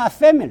 even a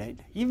family,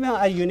 even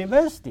a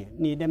university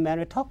need a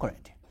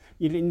meritocracy.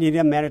 You need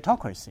a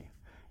meritocracy.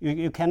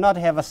 You cannot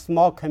have a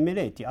small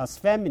community or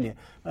family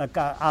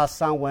as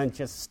someone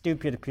just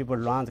stupid people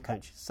around the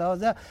country. So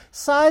the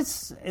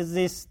size is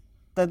this.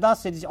 Does not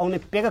say only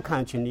bigger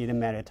country need a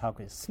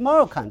meritocracy.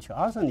 Small country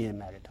also need a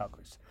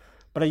meritocracy.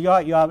 But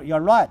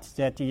you're right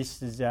that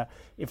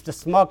if the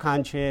small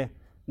country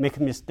make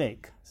a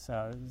mistake,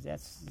 so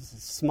that's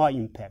small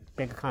impact.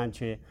 Big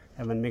country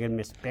have a big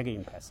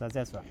impact. So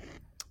that's right.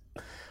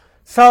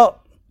 So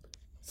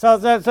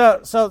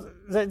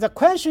the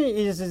question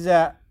is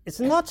that it's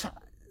not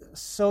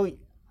so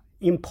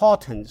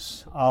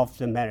importance of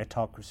the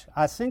meritocracy.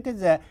 I think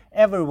that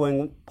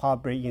everyone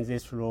probably in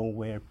this room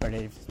will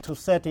believe to a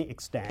certain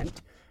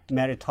extent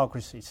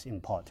meritocracy is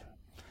important.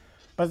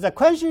 But the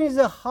question is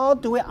how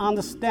do we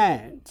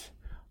understand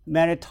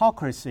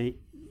meritocracy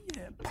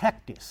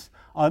practice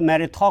or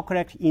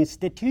meritocratic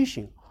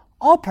institution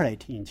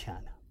operate in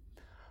China?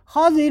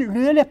 How they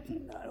really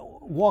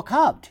work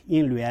out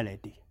in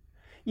reality?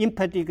 In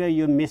particular,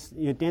 you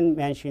didn't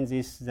mention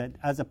this, the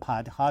other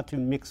part, how to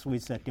mix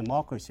with the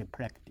democracy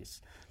practice.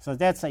 So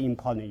that's an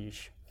important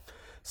issue.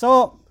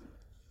 So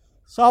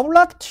I would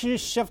like to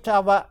shift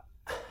our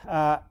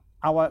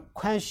our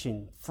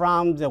question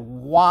from the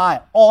why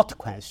alt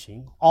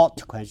question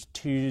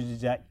to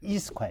the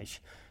is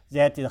question,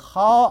 that is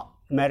how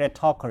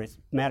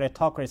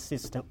meritocracy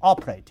system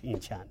operate in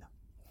China.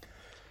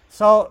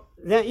 So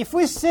then if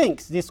we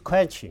think this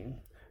question,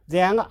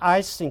 then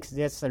I think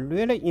that's a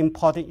really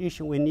important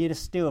issue. We need to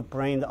still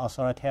bring the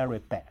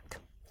authoritarian back.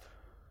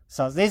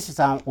 So this is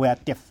we are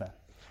different.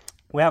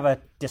 We have a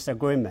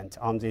disagreement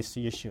on this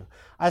issue.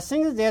 I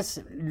think there's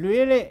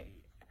really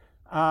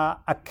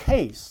a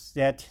case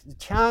that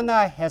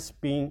China has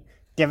been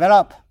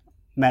developed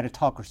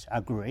meritocracy,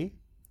 agree,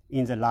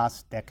 in the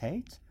last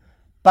decade,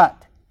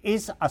 but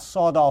it's a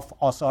sort of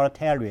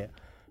authoritarian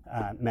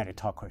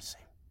meritocracy.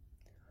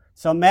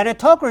 So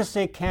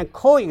meritocracy can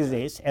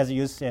coexist, as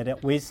you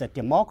said, with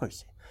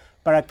democracy,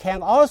 but it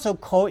can also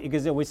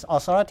coexist with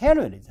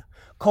authoritarianism,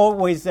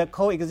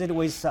 coexist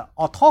with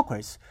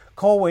autocracy,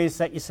 coexist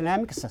with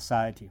Islamic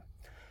society.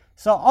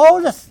 So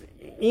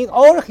in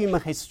all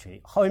human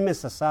history, human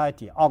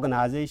society,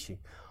 organization,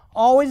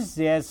 always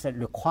there's a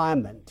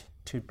requirement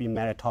to be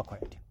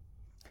meritocratic.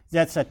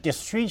 That's a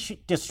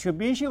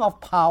distribution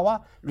of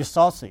power,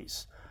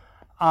 resources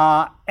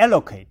are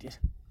allocated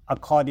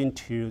according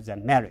to the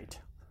merit.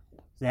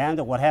 Then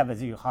whatever,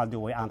 how do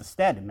we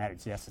understand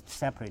merit? That's a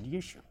separate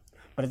issue.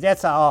 But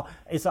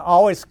it's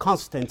always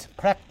constant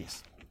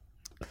practice.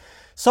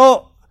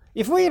 So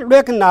if we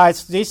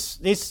recognize these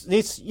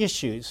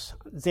issues,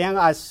 then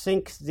I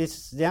think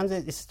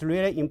it's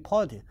really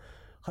important.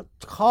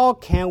 How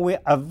can we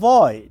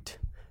avoid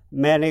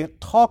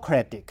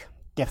meritocratic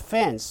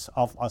defense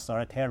of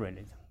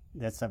authoritarianism?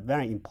 That's a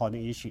very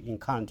important issue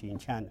currently in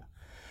China.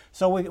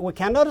 So we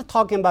cannot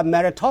talk about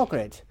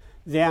meritocracy,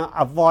 then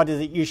avoid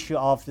the issue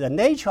of the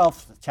nature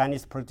of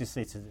Chinese political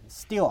system,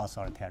 still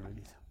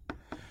authoritarianism.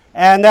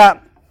 And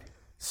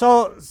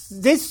so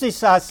this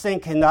is, I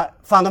think, a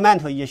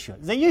fundamental issue.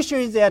 The issue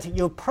is that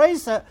you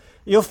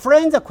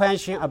frame the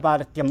question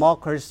about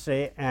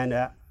democracy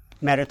and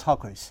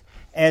meritocracy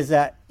as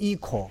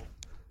equal.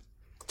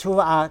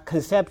 Two are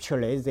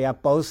conceptually, they are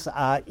both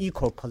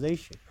equal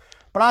position.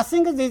 But I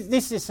think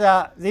this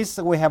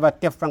we have a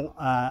different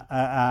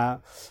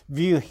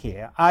view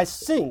here. I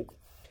think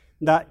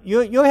that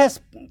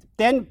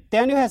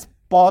Daniel has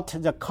brought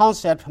the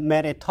concept of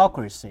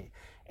meritocracy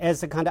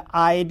as a kind of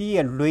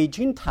ideal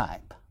regime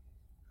type.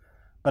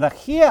 But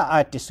here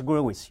I disagree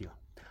with you.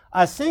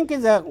 I think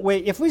that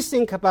if we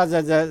think about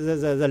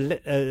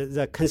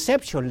the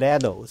conceptual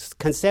level,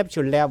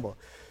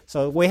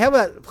 so we have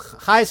a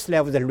highest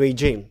level, the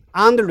regime.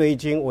 Under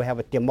regime, we have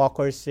a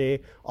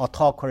democracy,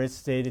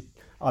 autocracy,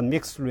 or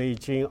mixed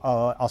regime,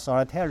 or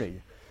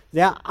authoritarian.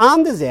 Then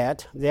under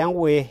that, then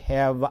we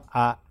have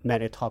a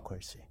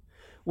meritocracy.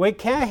 We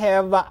can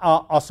have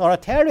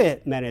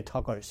authoritarian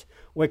meritocracy.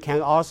 We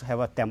can also have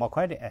a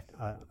democratic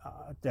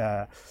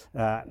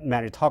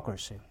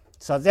meritocracy.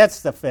 So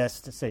that's the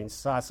first thing.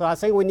 So I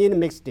think we need to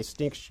make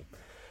distinction.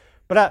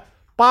 But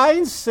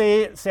bias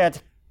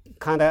that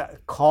kind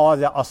of call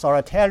the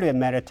authoritarian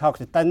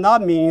meritocracy does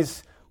not mean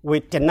we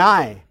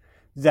deny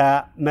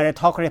the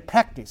meritocracy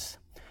practice.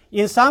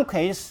 In some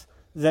cases,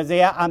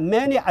 there are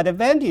many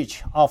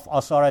advantages of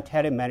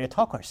authoritarian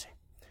meritocracy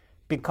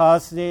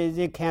because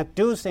they can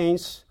do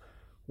things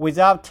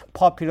without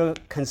popular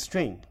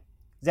constraint.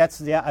 That's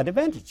their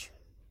advantage.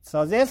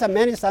 So there's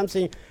many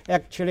something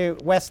actually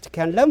West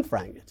can learn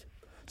from it.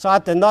 So I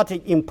do not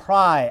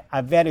imply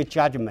a value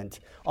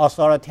judgment.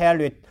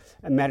 Authoritarian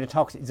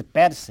meritocracy is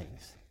bad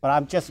things. But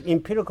I'm just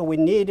empirical. We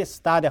need to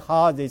study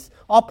how this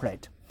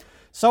operates.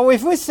 So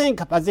if we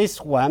think about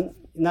this one,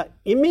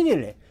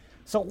 immediately,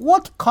 so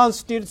what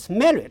constitutes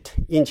merit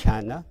in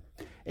China?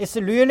 It's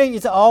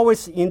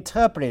always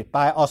interpreted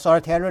by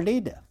authoritarian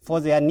leaders for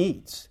their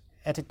needs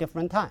at a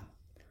different time.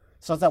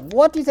 So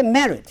what is a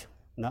merit?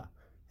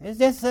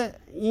 That's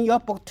in your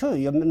book too.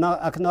 You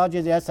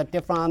acknowledge there's a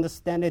different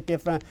understanding,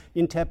 different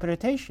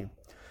interpretation.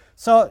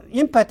 So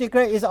in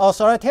particular, is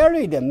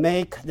authoritarian that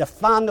make the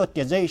final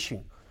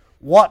decision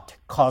what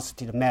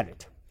constitutes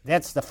merit.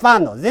 That's the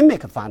final. They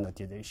make a final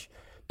decision.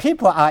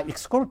 People are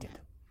excluded.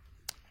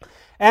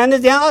 And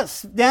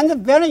then the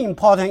very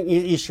important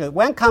issue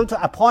when it comes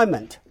to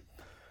appointment.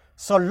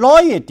 So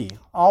loyalty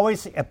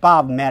always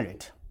above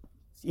merit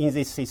in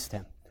this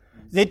system.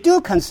 They do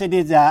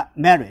consider the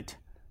merit,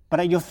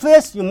 but you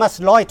must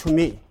loyal to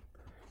me.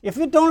 If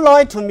you don't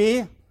loyal to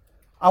me,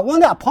 I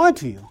won't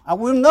appoint you. I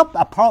will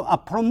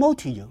not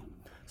promote you.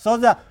 So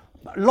the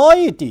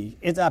loyalty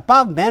is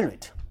above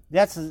merit.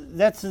 That's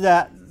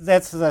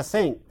the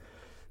thing.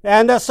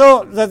 And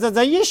so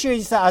the issue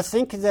is, I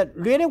think that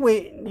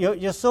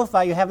really so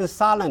far you haven't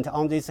silent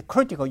on this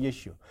critical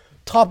issue.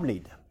 Top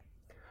leader,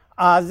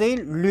 are they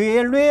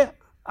really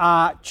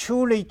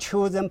truly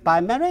chosen by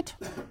merit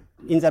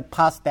in the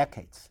past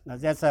decades? Now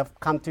that's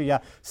come to your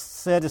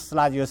third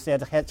slide. You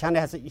said China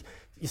has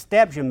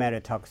established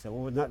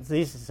meritocracy.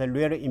 This is a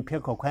really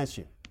empirical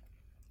question.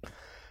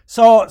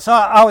 So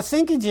I was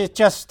thinking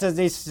just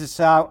this.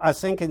 I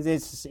think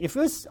this. If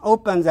we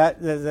open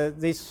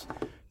this.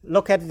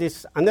 Look at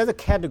this another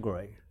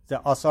category,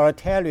 the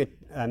authoritarian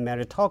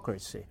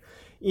meritocracy,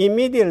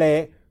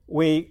 immediately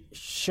we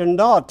should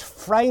not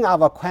frame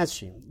our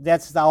question.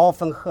 That's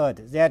often heard,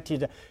 that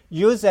is,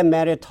 use a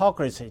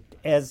meritocracy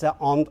as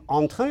an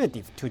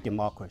alternative to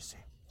democracy.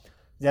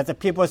 That the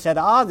people said,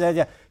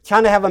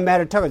 China have a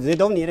meritocracy, they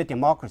don't need a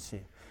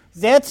democracy.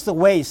 That's the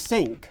way you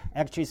think.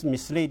 Actually, it's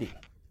misleading.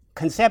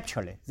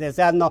 Conceptually, they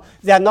are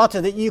not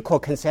the equal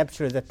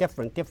conceptually, the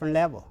different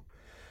level.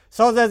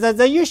 So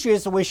the issue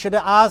is we should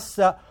ask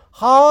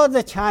how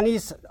the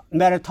Chinese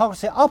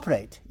meritocracy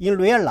operate in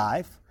real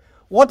life.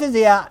 What is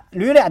their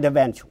real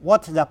advantage?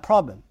 What is the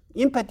problem?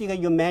 In particular,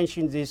 you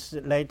mentioned this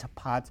later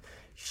part,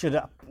 should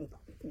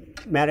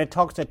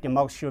meritocracy and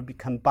democracy should be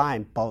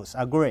combined, both.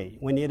 Agree,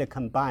 we need to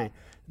combine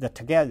the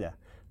together.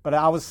 But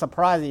I was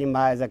surprised in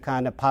the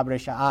kind of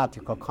published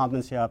article,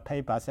 comments or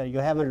paper, I said, you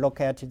haven't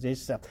looked at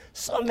this,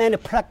 so many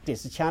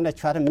practices, China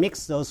try to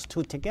mix those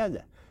two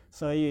together.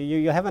 So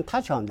you haven't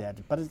touched on that,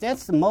 but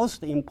that's the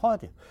most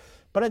important.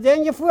 But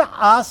then if we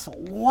ask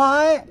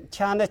why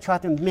China try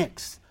to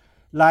mix,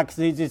 like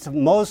this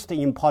most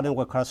important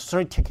we call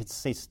three-ticket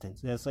system.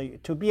 So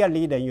to be a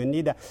leader, you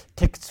need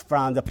tickets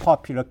from the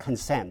popular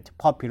consent,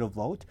 popular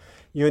vote.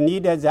 You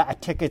need the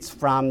tickets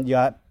from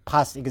your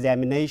past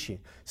examination.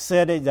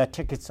 Thirdly, the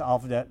tickets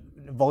of the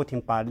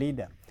voting by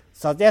leader.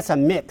 So that's a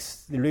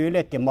mix,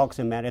 really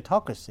democracy,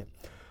 meritocracy.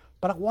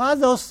 But why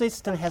those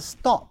systems have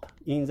stopped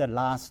in the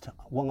last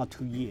 1 or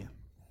 2 years?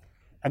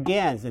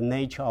 Again, the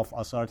nature of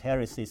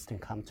authoritarian system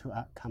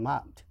come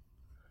out.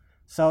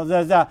 So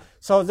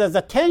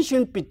the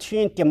tension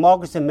between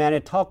democracy and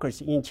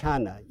meritocracy in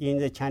China, in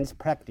the Chinese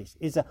practice,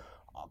 is a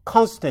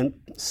constant,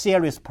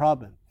 serious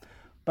problem.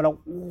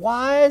 But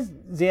why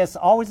there's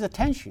always a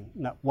tension?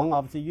 Now, one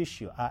of the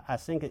issues, I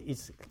think,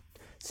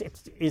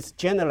 is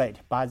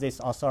generated by this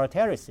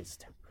authoritarian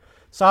system.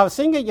 So I was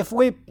thinking if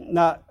we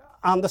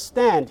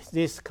understand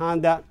this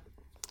kind of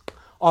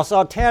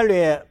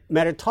authoritarian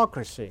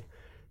meritocracy,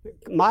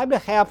 might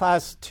help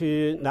us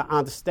to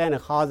understand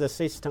how the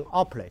system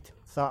operates.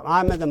 So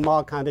I'm the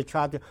more kind of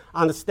try to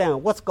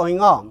understand what's going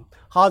on,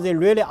 how they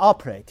really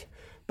operate.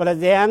 But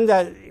then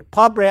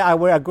probably I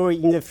will agree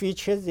in the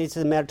future this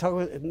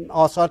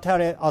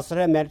authoritarian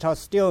meritocracy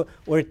still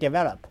will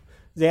develop.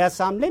 There are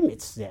some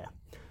limits there.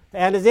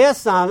 And there's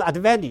some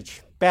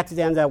advantage better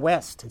than the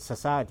West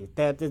society.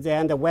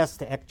 Then the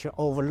West actually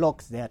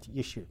overlooks that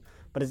issue.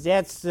 But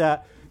that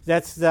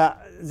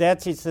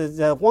is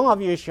the one of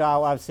the issues I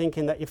was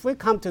thinking that if we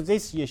come to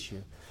this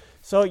issue,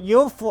 so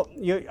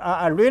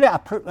I really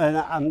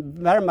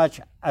very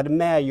much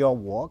admire your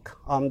work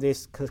on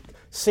this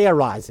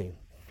theorizing.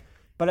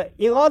 But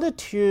in order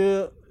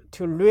to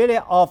really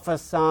offer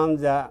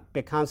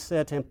become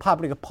certain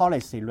public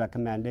policy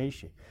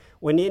recommendation,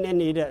 we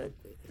need to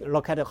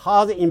look at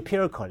how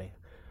empirically,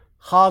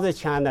 how the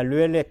China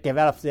really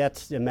develops that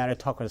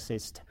meritocracy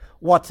system,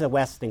 what the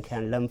Western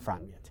can learn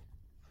from it.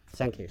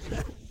 Thank you.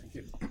 Thank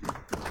you.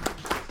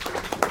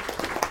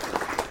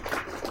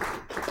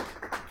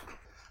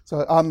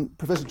 So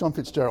Professor John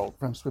Fitzgerald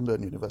from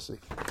Swinburne University.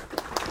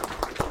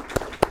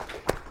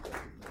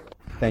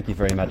 Thank you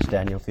very much,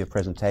 Daniel, for your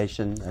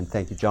presentation, and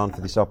thank you, John,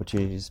 for this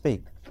opportunity to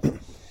speak.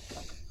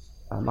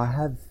 I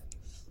have,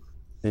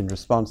 in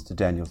response to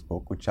Daniel's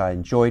book, which I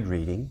enjoyed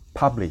reading,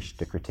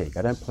 published a critique.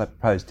 I don't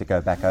propose to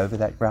go back over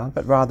that ground,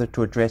 but rather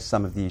to address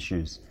some of the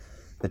issues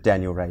that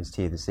Daniel raised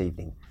here this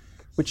evening,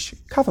 which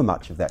cover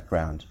much of that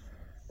ground,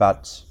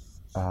 but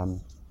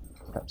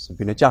perhaps have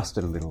been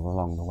adjusted a little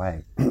along the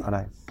way, and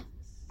I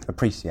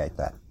appreciate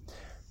that.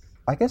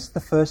 I guess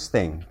the first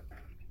thing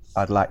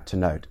I'd like to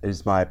note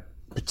is my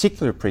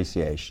particular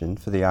appreciation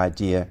for the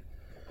idea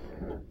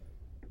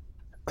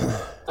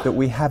that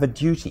we have a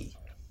duty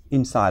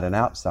inside and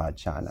outside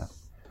China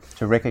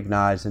to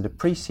recognize and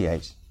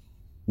appreciate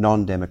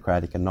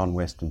non-democratic and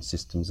non-Western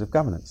systems of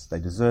governance. They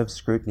deserve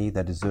scrutiny,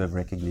 they deserve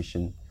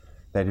recognition,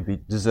 they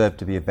deserve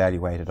to be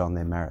evaluated on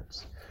their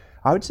merits.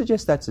 I would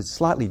suggest that's a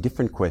slightly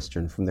different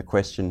question from the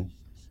question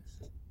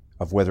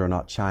of whether or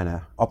not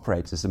China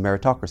operates as a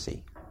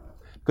meritocracy.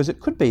 Because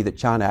it could be that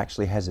China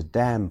actually has a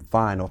damn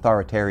fine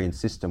authoritarian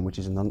system which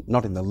is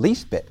not in the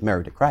least bit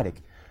meritocratic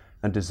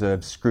and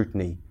deserves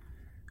scrutiny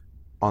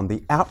on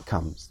the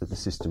outcomes that the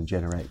system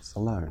generates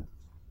alone.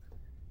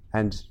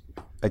 And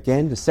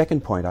again, the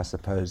second point, I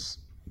suppose,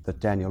 that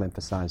Daniel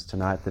emphasized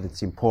tonight, that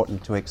it's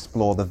important to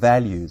explore the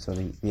values or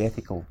the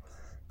ethical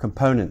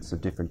components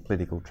of different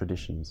political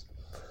traditions.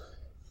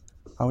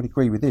 I would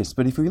agree with this,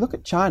 but if we look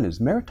at China's,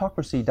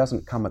 meritocracy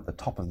doesn't come at the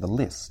top of the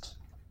list.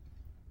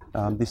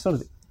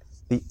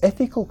 The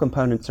ethical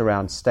components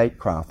around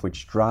statecraft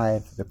which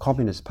drive the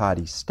Communist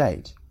Party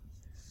state,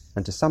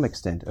 and to some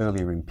extent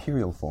earlier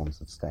imperial forms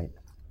of state,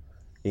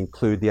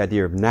 include the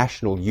idea of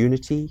national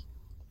unity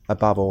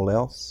above all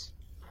else,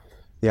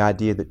 the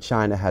idea that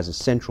China has a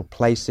central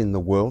place in the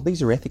world.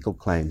 These are ethical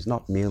claims,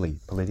 not merely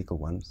political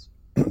ones.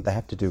 They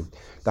have to do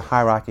with the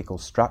hierarchical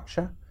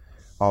structure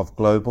of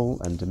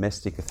global and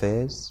domestic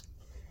affairs.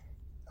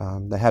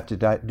 They have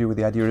to do with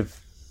the idea of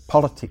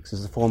politics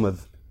as a form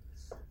of,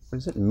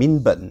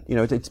 minben.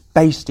 It's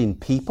based in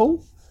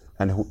people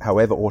And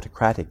however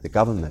autocratic the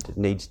government, it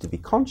needs to be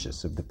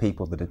conscious of the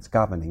people that it's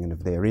governing and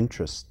of their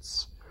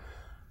interests.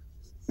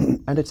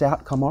 And it's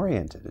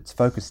outcome-oriented. It's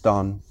focused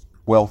on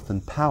wealth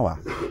and power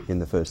in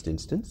the first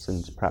instance,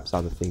 and perhaps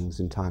other things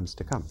in times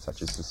to come,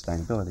 such as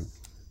sustainability.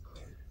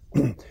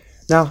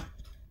 Now,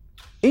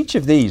 each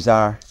of these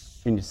are,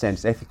 in a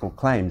sense, ethical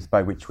claims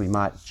by which we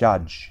might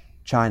judge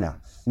China.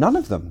 None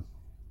of them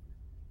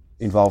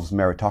involves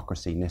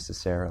meritocracy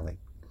necessarily.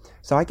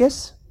 So I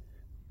guess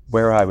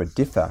where I would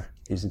differ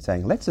is in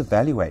saying, let's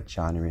evaluate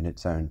China in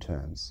its own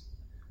terms,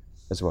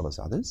 as well as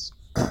others.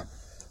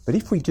 But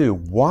if we do,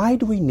 why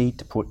do we need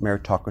to put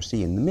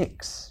meritocracy in the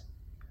mix?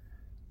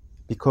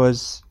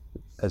 Because,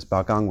 as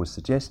Baogang was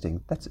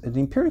suggesting, that's an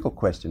empirical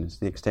question as to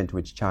the extent to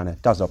which China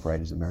does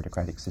operate as a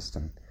meritocratic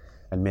system,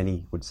 and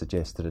many would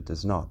suggest that it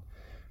does not.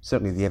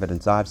 Certainly the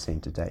evidence I've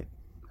seen to date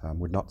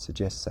would not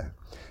suggest so.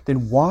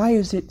 Then why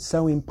is it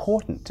so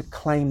important to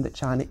claim that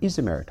China is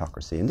a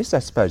meritocracy? And this, I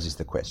suppose, is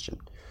the question.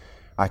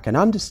 I can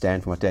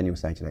understand from what Daniel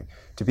was saying today,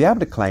 to be able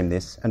to claim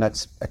this, and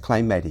that's a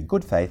claim made in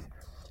good faith,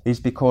 is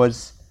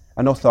because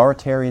an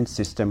authoritarian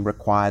system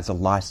requires a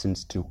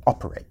license to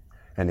operate.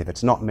 And if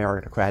it's not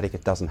meritocratic,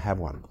 it doesn't have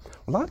one.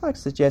 Well, I'd like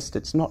to suggest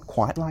it's not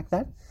quite like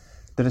that.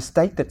 That a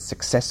state that's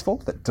successful,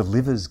 that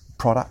delivers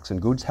products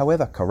and goods,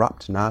 however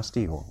corrupt,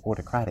 nasty, or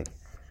autocratic,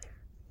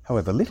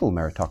 however little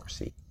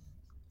meritocracy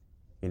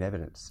in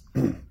evidence,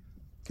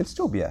 can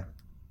still be it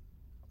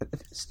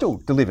still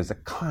delivers a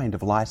kind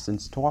of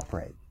license to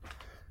operate.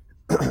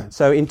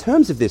 So in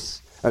terms of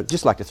this, I'd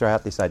just like to throw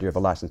out this idea of a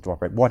license to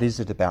operate. What is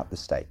it about the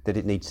state that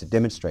it needs to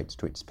demonstrate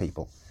to its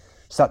people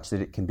such that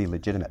it can be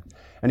legitimate?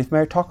 And if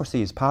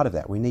meritocracy is part of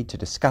that, we need to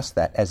discuss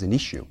that as an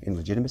issue in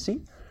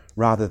legitimacy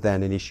rather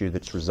than an issue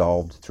that's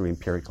resolved through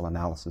empirical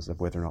analysis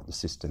of whether or not the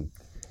system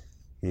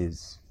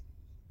is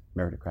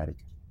meritocratic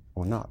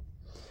or not.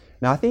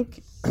 Now, I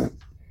think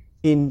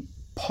in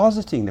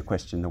positing the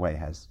question the way he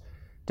has,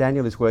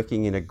 Daniel is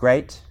working in a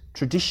great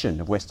tradition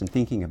of Western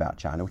thinking about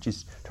China, which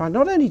is trying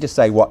not only to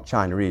say what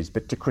China is,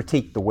 but to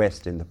critique the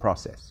West in the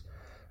process.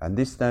 And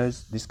this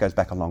goes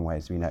back a long way,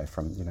 as we know,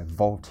 from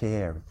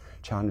Voltaire.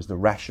 China's the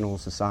rational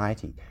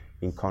society,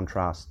 in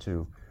contrast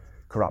to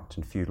corrupt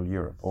and feudal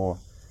Europe, or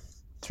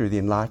through the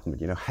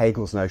Enlightenment.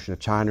 Hegel's notion of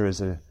China as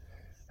a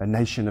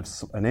nation of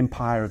an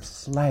empire of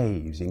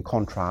slaves, in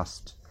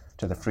contrast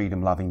to the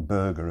freedom-loving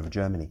burgher of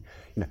Germany.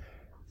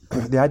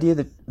 The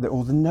idea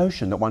or the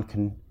notion that one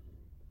can,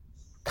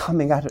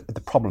 coming at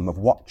the problem of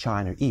what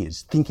China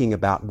is, thinking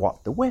about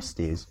what the West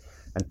is,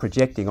 and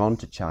projecting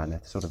onto China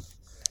sort of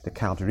the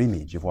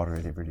counter-image of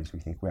whatever it is we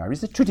think we are,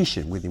 is a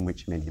tradition within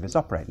which many of us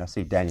operate. And I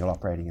see Daniel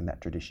operating in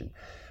that tradition.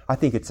 I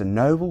think it's a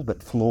noble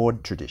but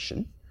flawed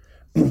tradition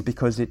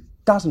because it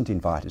doesn't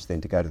invite us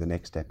then to go to the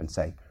next step and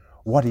say,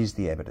 what is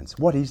the evidence?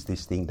 What is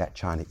this thing that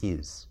China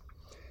is?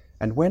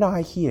 And when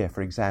I hear,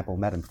 for example,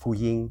 Madame Fu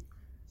Ying,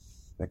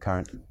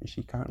 is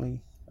she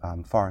currently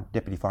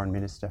Deputy Foreign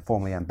Minister,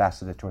 formerly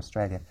Ambassador to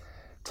Australia,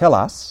 tell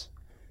us,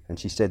 and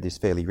she said this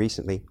fairly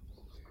recently,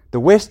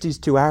 the West is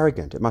too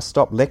arrogant. It must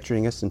stop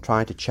lecturing us and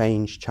trying to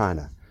change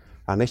China.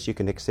 Unless you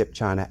can accept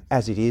China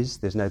as it is,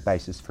 there's no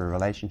basis for a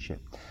relationship.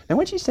 Now,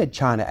 when she said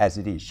China as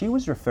it is, she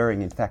was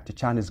referring, in fact, to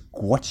China's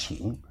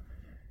guoqing.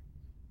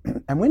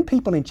 And when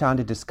people in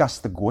China discuss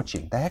the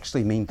guoqing, they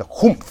actually mean the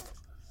humph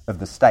of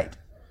the state,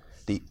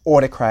 the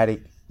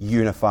autocratic,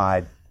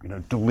 unified,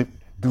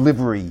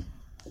 delivery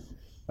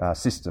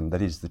system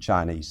that is the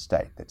Chinese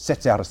state, that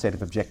sets out a set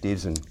of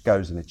objectives and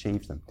goes and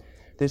achieves them.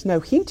 There's no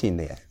hint in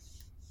there,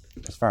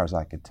 as far as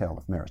I could tell,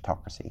 of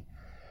meritocracy.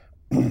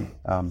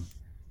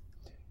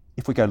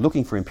 If we go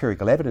looking for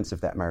empirical evidence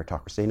of that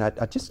meritocracy, and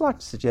I'd just like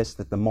to suggest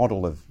that the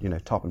model of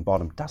top and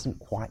bottom doesn't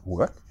quite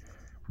work.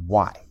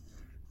 Why?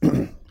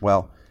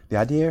 Well, the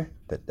idea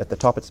that at the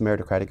top it's a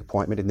meritocratic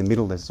appointment, in the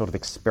middle there's a sort of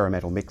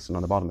experimental mix, and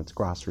on the bottom it's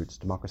grassroots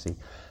democracy,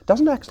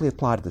 doesn't actually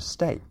apply to the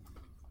state.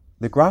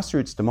 The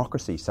grassroots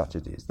democracy, such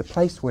as it is, the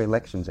place where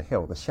elections are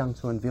held, the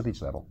Xiangtuan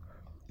village level,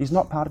 is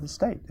not part of the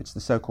state. It's the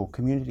so-called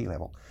community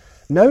level.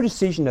 No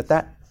decision at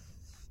that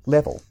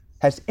level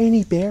has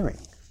any bearing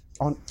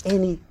on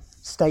any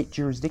state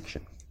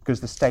jurisdiction,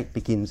 because the state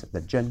begins at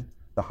the Jin,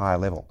 the higher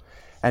level.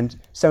 And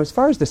so as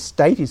far as the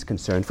state is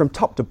concerned, from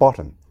top to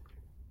bottom,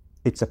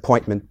 it's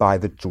appointment by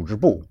the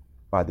Zhuzhibu,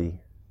 by the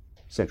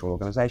Central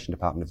Organization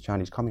Department of the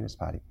Chinese Communist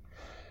Party.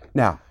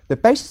 Now, the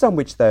basis on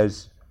which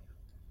those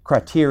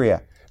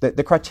criteria,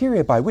 the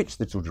criteria by which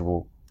the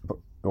Zhuzhibu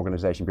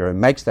Organization Bureau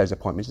makes those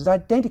appointments is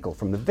identical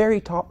from the very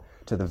top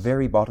to the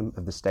very bottom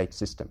of the state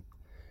system.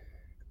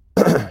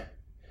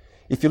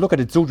 If you look at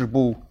a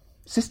Zhuzhibu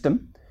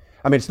system,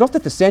 it's not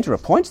that the centre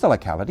appoints the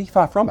locality,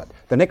 far from it.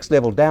 The next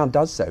level down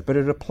does so, but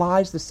it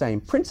applies the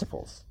same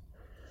principles,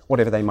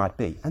 whatever they might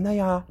be. And they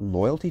are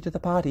loyalty to the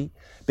party,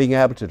 being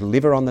able to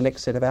deliver on the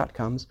next set of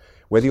outcomes,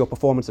 whether your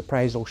performance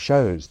appraisal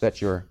shows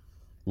that you're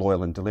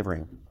loyal and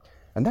delivering.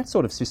 And that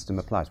sort of system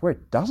applies. Where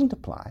it doesn't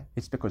apply,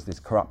 it's because there's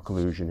corrupt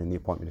collusion in the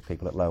appointment of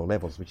people at lower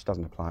levels, which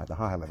doesn't apply at the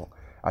higher level.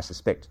 I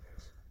suspect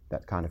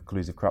that kind of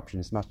collusive corruption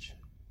is much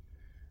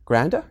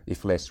grander,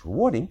 if less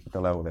rewarding, at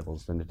the lower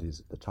levels than it is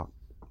at the top.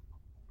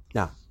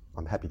 Now,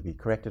 I'm happy to be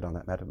corrected on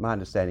that matter. My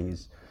understanding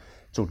is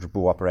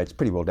Zhuzhebu operates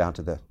pretty well down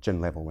to the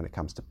gen level when it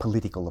comes to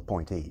political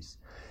appointees.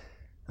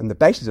 And the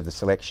basis of the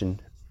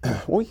selection,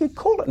 well, you could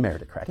call it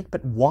meritocratic,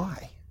 but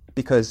why?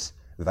 Because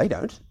they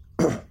don't.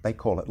 They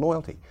call it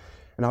loyalty.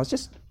 And I was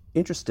just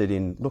interested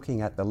in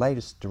looking at the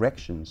latest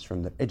directions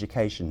from the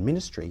Education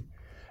Ministry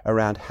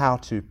around how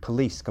to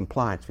police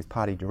compliance with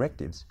party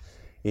directives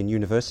in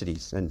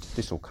universities, and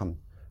this will come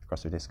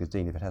across your desk as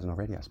Dean if it hasn't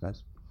already, I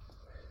suppose.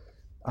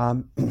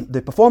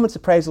 The performance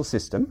appraisal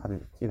system,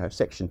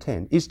 Section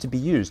 10, is to be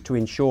used to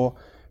ensure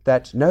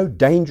that no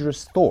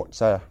dangerous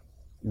thoughts are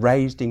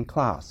raised in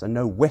class and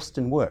no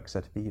Western works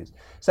are to be used.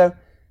 So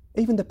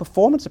even the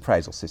performance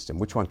appraisal system,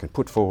 which one can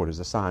put forward as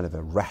a sign of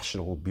a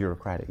rational,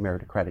 bureaucratic,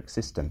 meritocratic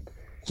system,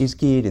 is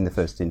geared in the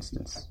first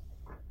instance,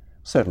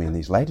 certainly in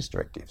these latest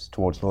directives,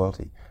 towards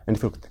loyalty. And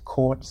if you look at the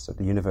courts, at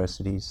the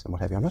universities and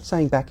what have you, I'm not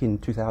saying back in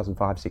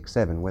 2005, 6,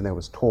 7, when there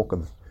was talk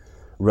of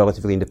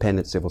relatively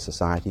independent civil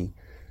society,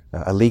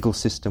 a legal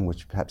system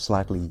which perhaps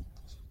slightly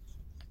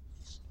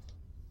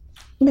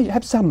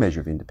have some measure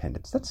of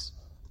independence. That's,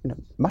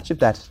 much of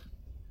that.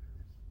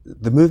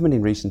 The movement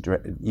in recent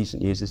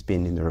years has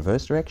been in the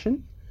reverse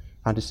direction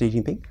under Xi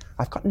Jinping.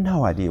 I've got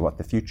no idea what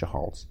the future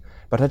holds,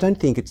 but I don't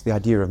think it's the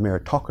idea of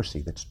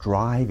meritocracy that's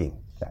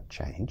driving that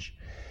change,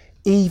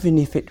 even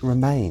if it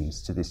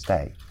remains to this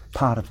day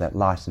part of that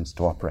license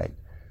to operate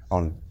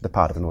on the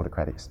part of an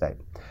autocratic state.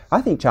 I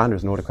think China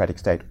as an autocratic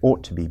state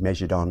ought to be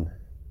measured on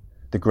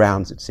the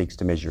grounds it seeks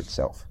to measure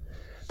itself.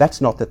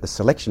 That's not that the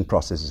selection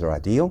processes are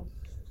ideal.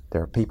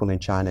 There are people in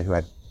China who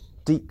have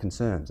deep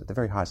concerns at the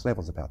very highest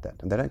levels about that,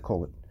 and they don't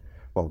call it,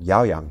 well,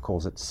 Yao Yang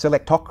calls it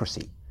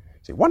selectocracy.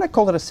 So why not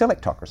call it a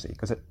selectocracy?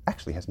 Because it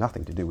actually has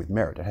nothing to do with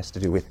merit. It has to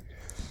do with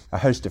a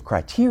host of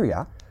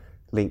criteria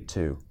linked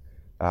to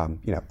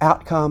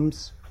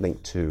outcomes,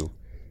 linked to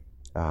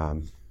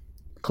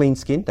clean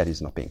skin, that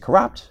is not being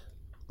corrupt,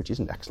 which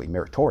isn't actually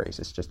meritorious,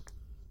 it's just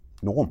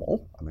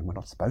normal. We're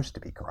not supposed to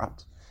be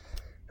corrupt.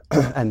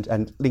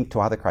 and linked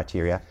to other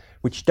criteria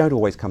which don't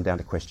always come down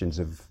to questions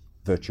of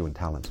virtue and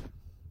talent.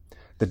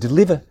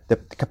 The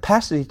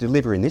capacity to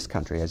deliver in this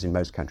country, as in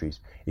most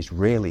countries, is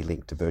rarely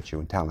linked to virtue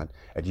and talent.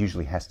 It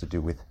usually has to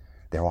do with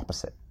their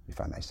opposite,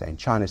 if I may say. And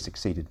China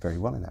succeeded very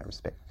well in that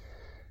respect.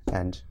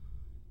 And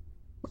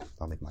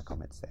I'll leave my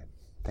comments there.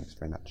 Thanks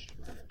very much.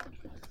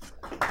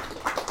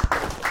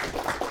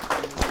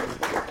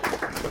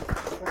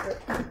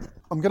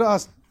 I'm going to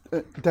ask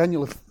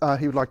Daniel if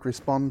he would like to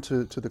respond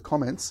to the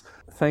comments.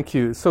 Thank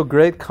you. So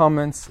great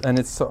comments, and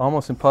it's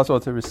almost impossible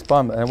to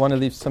respond. But I want to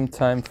leave some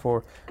time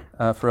for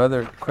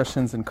other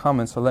questions and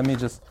comments. So let me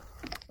just,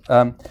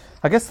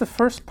 I guess the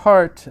first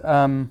part,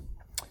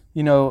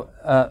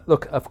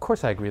 look, of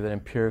course I agree that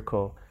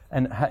empirical,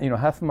 and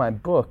half of my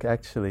book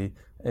actually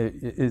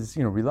is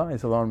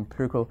relies a lot on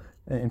empirical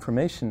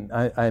information.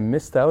 I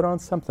missed out on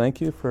some. Thank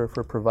you for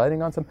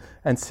providing on some.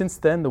 And since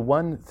then, the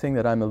one thing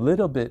that I'm a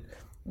little bit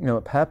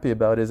happy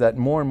about is that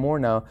more and more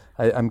now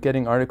I'm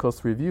getting articles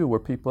to review where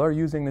people are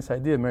using this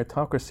idea of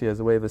meritocracy as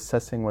a way of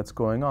assessing what's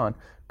going on,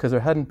 because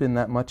there hadn't been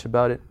that much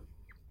about it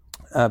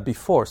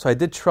before. So I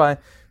did try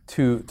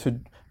to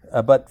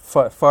but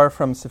far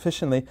from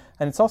sufficiently.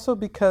 And it's also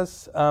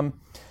because,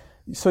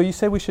 so you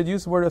say we should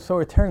use the word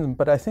authoritarian,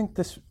 but I think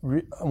this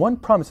one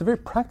problem, it's a very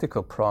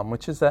practical problem,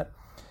 which is that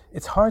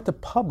it's hard to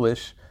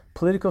publish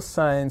political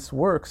science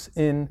works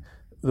in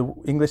the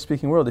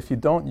English-speaking world if you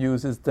don't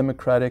use this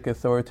democratic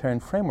authoritarian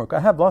framework. I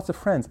have lots of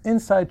friends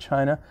inside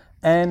China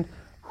and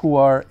who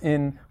are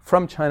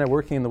from China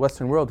working in the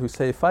Western world who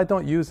say, if I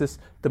don't use this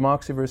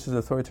democracy versus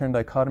authoritarian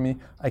dichotomy,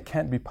 I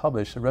can't be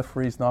published. The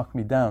referees knock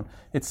me down.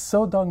 It's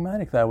so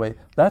dogmatic that way.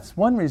 That's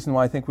one reason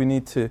why I think we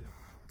need to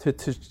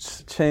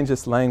change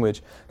this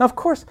language. Now, of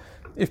course,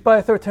 if by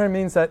authoritarian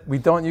means that we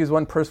don't use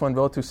one person, one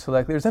vote to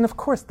select leaders, then of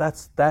course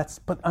that's.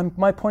 But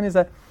my point is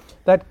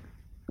that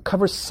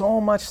covers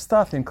so much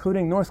stuff,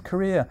 including North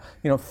Korea,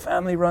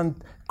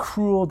 family-run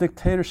cruel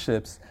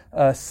dictatorships,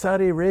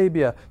 Saudi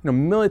Arabia,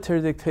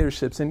 military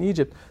dictatorships in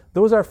Egypt.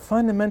 Those are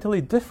fundamentally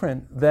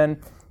different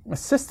than a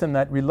system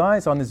that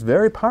relies on this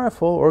very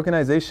powerful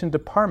organization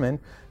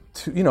department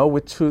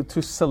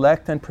to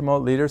select and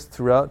promote leaders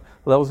throughout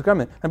levels of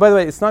government. And by the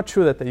way, it's not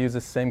true that they use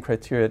the same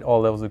criteria at all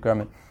levels of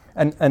government.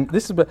 And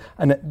this is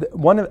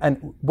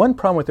one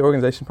problem with the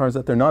organization part is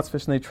that they're not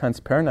sufficiently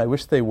transparent. I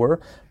wish they were,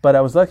 but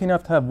I was lucky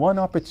enough to have one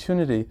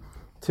opportunity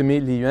to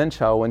meet Li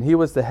Yuanchao when he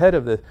was the head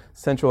of the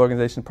Central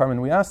Organization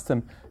Department. We asked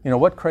him,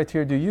 what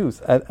criteria do you use?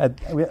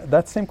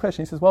 That same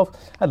question. He says, well,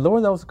 at lower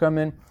levels of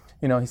government,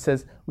 he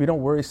says, we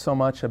don't worry so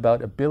much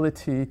about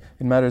ability.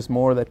 It matters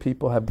more that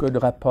people have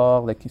good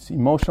rapport, like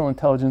emotional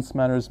intelligence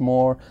matters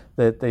more,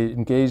 that they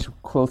engage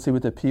closely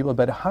with the people.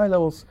 But at higher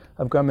levels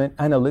of government,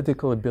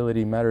 analytical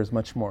ability matters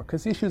much more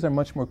because issues are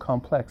much more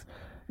complex.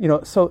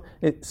 So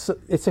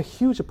it's a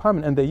huge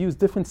department, and they use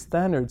different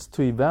standards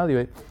to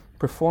evaluate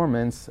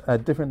performance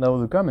at different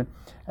levels of government.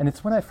 And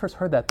it's when I first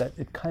heard that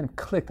it kind of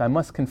clicked. I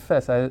must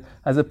confess,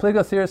 as a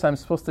political theorist, I'm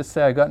supposed to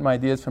say I got my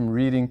ideas from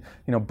reading,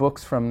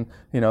 books from,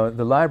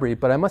 the library.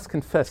 But I must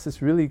confess,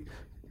 this really,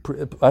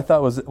 I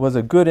thought was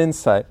a good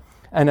insight.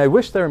 And I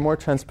wish they were more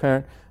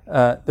transparent.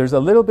 There's a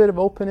little bit of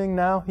opening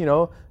now,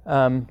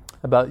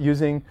 about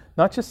using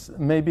not just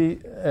maybe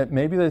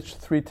the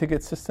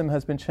 3-ticket system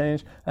has been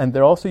changed, and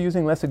they're also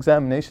using less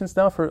examinations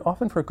now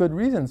often for good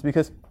reasons,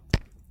 because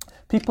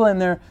people in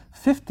their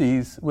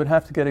 50s would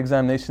have to get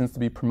examinations to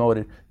be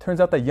promoted.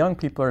 Turns out that young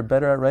people are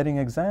better at writing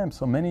exams,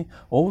 so many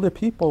older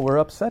people were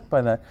upset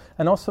by that.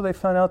 And also they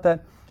found out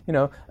that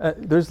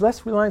there's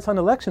less reliance on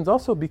elections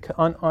also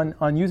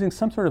on using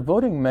some sort of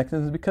voting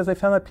mechanisms, because they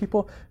found that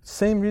people,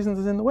 same reasons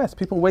as in the West,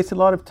 people wasted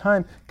a lot of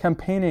time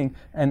campaigning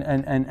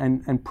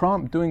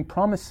and doing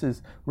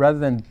promises rather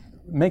than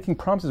making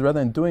promises rather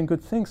than doing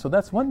good things. So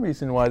that's one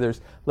reason why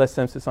there's less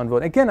emphasis on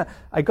voting. Again,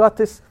 I got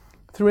this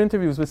through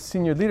interviews with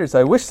senior leaders.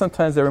 I wish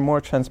sometimes they were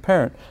more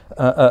transparent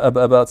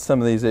about some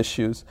of these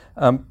issues.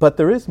 But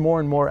there is more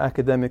and more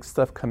academic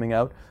stuff coming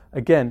out.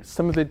 Again,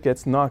 some of it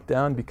gets knocked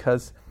down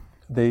because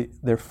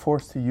they're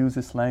forced to use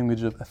this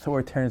language of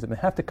authoritarianism. They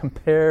have to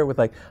compare with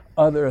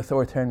other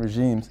authoritarian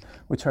regimes,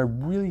 which are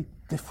really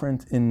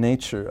different in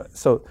nature.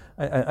 So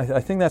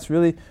I think that's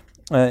really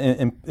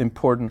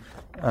important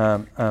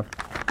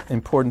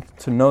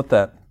to note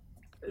that.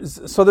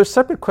 So there's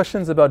separate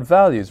questions about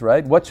values,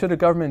 right? What should a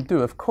government do?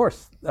 Of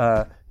course,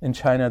 in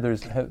China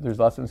there's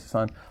lots of emphasis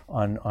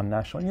on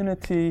national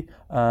unity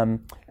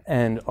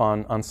and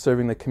on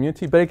serving the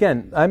community. But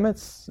again,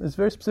 it's a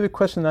very specific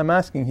question I'm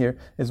asking here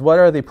is, what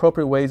are the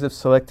appropriate ways of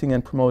selecting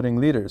and promoting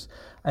leaders?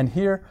 And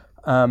here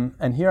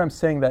I'm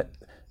saying that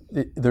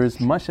there is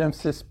much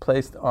emphasis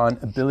placed on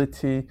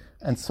ability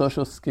and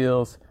social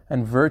skills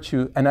and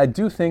virtue. And I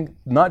do think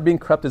not being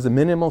corrupt is a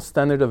minimal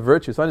standard of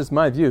virtue. It's not just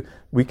my view.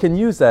 We can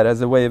use that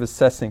as a way of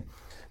assessing.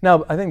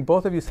 Now, I think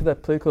both of you said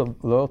that political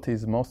loyalty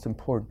is the most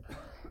important.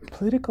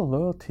 Political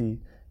loyalty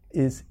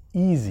is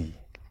easy.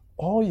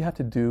 All you have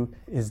to do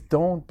is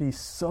don't be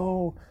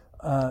so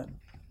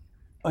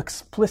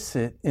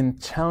explicit in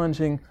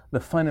challenging the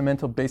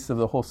fundamental basis of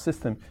the whole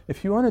system.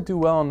 If you want to do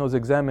well on those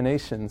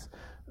examinations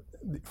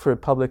for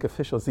public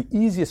officials, the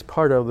easiest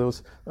part of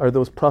those are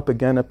those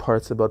propaganda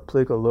parts about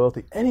political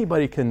loyalty.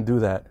 Anybody can do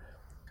that.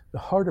 The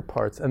harder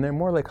parts, and they're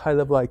more like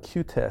high-level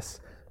IQ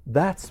tests,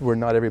 that's where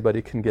not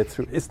everybody can get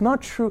through. It's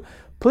not true.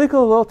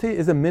 Political loyalty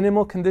is a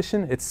minimal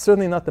condition. It's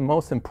certainly not the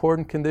most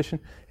important condition.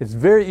 It's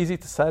very easy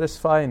to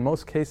satisfy in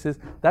most cases.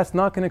 That's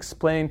not going to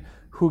explain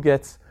who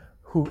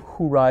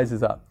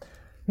rises up.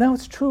 Now,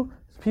 it's true.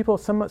 Some people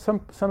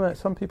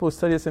who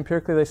study this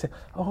empirically, they say,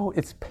 oh,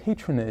 it's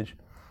patronage.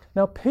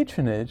 Now,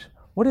 patronage,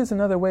 what is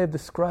another way of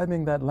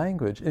describing that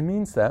language? It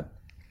means that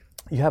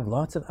you have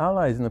lots of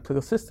allies in the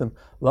political system,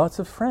 lots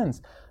of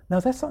friends. Now,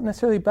 that's not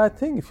necessarily a bad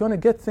thing. If you want to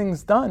get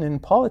things done in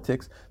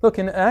politics, look,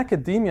 in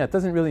academia, it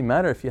doesn't really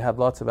matter if you have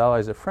lots of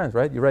allies or friends,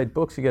 right? You write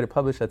books, you get it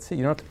published at sea.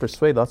 You don't have to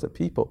persuade lots of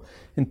people.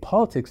 In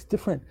politics,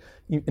 different.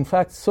 In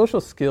fact, social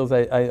skills,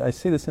 I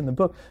say this in the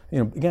book,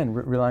 again,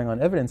 relying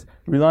on evidence,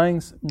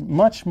 relying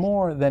much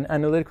more than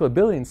analytical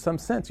ability in some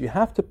sense. You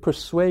have to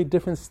persuade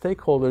different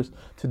stakeholders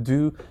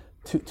to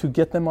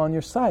get them on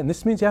your side. And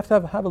this means you have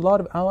to have a lot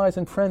of allies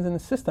and friends in the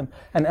system.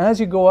 And as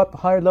you go up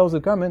higher levels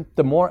of government,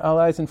 the more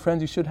allies and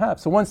friends you should have.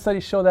 So one study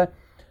showed that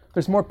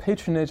there's more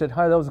patronage at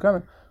higher levels of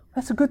government.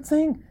 That's a good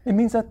thing. It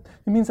means that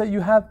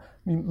you have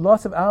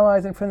lots of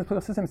allies and friends in the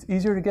political system. It's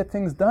easier to get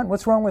things done.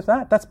 What's wrong with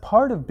that? That's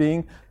part of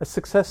being a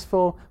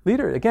successful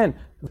leader. Again,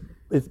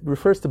 it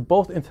refers to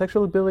both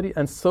intellectual ability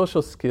and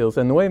social skills.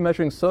 And the way of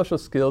measuring social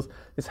skills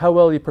is how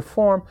well you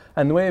perform,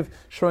 and the way of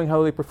showing how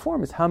well you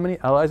perform is how many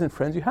allies and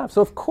friends you have.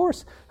 So of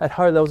course, at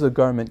higher levels of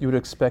government, you would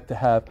expect to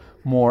have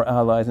more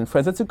allies and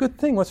friends. That's a good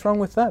thing. What's wrong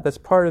with that? That's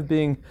part of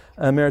being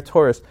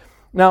meritorious.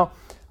 Now,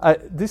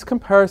 these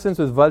comparisons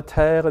with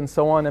Voltaire and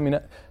so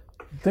on,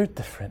 they're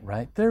different,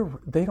 right?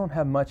 They don't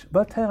have much.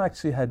 Voltaire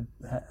actually had,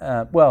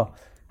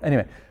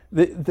 anyway,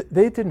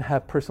 they didn't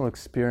have personal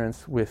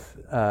experience with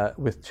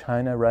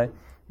China, right?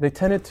 They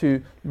tended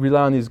to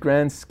rely on these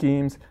grand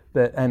schemes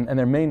and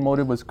their main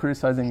motive was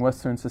criticizing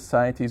Western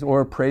societies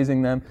or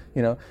praising them,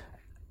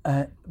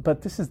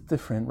 But this is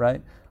different,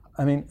 right?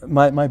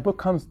 My book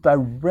comes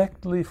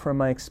directly from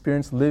my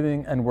experience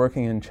living and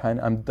working in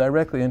China. I'm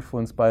directly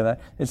influenced by that.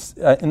 It's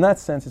in that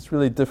sense, it's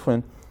really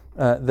different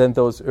than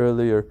those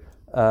earlier.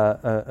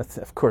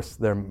 Of course,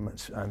 they're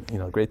much,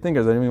 great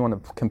thinkers. I don't even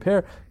want to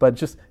compare, but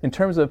just in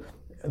terms of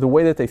the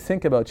way that they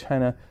think about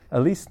China,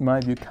 at least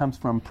my view comes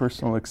from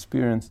personal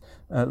experience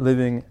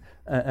living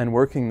and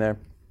working there.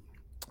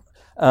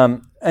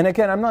 And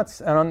again, I'm not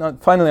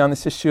finally on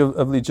this issue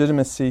of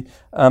legitimacy.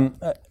 I'm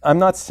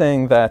not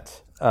saying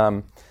that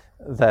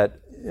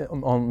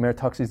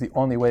meritocracy is the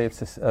only way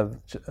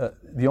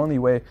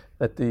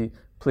that the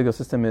political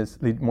system is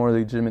more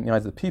legitimate in the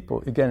eyes of the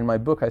people. Again, in my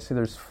book, I say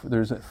there's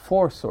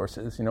 4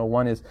 sources.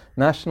 One is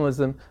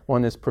nationalism,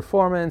 one is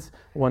performance,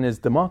 one is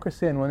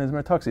democracy, and one is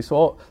meritocracy.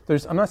 So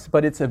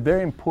but it's a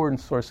very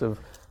important source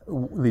of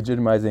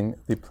legitimizing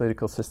the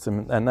political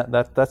system, and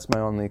that's my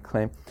only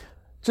claim.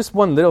 Just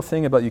one little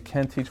thing about you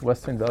can't teach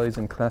Western values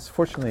in class.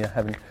 Fortunately, I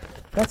haven't.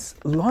 That's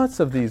lots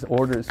of these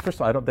orders. First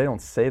of all, they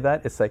don't say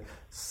that. It's like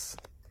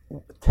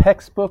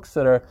textbooks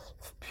that are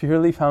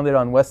purely founded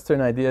on Western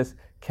ideas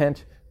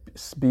can't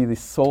be the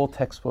sole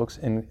textbooks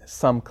in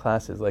some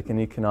classes, like in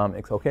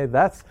economics. Okay,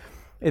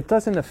 it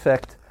doesn't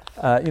affect.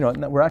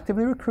 We're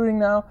actively recruiting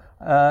now.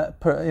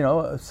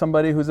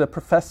 Somebody who's a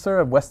professor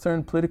of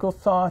Western political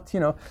thought.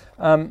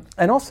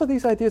 And also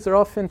these ideas are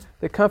often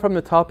they come from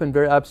the top in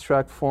very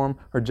abstract form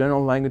or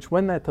general language.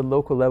 When at the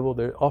local level,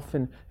 they're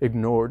often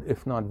ignored,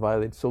 if not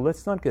violated. So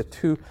let's not get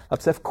too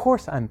upset. Of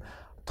course, I'm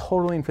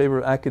totally in favor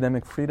of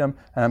academic freedom,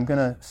 and I'm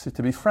going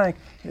to be frank,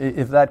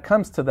 if that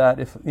comes to that,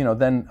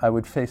 then I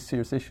would face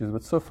serious issues.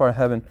 But so far, I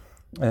haven't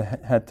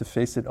had to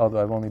face it.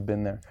 Although I've only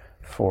been there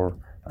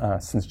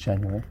since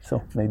January,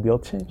 so maybe I'll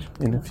change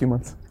in a few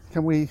months.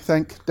 Can we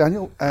thank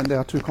Daniel and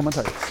our two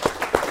commentators?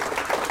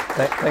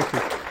 Thank you.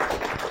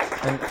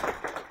 And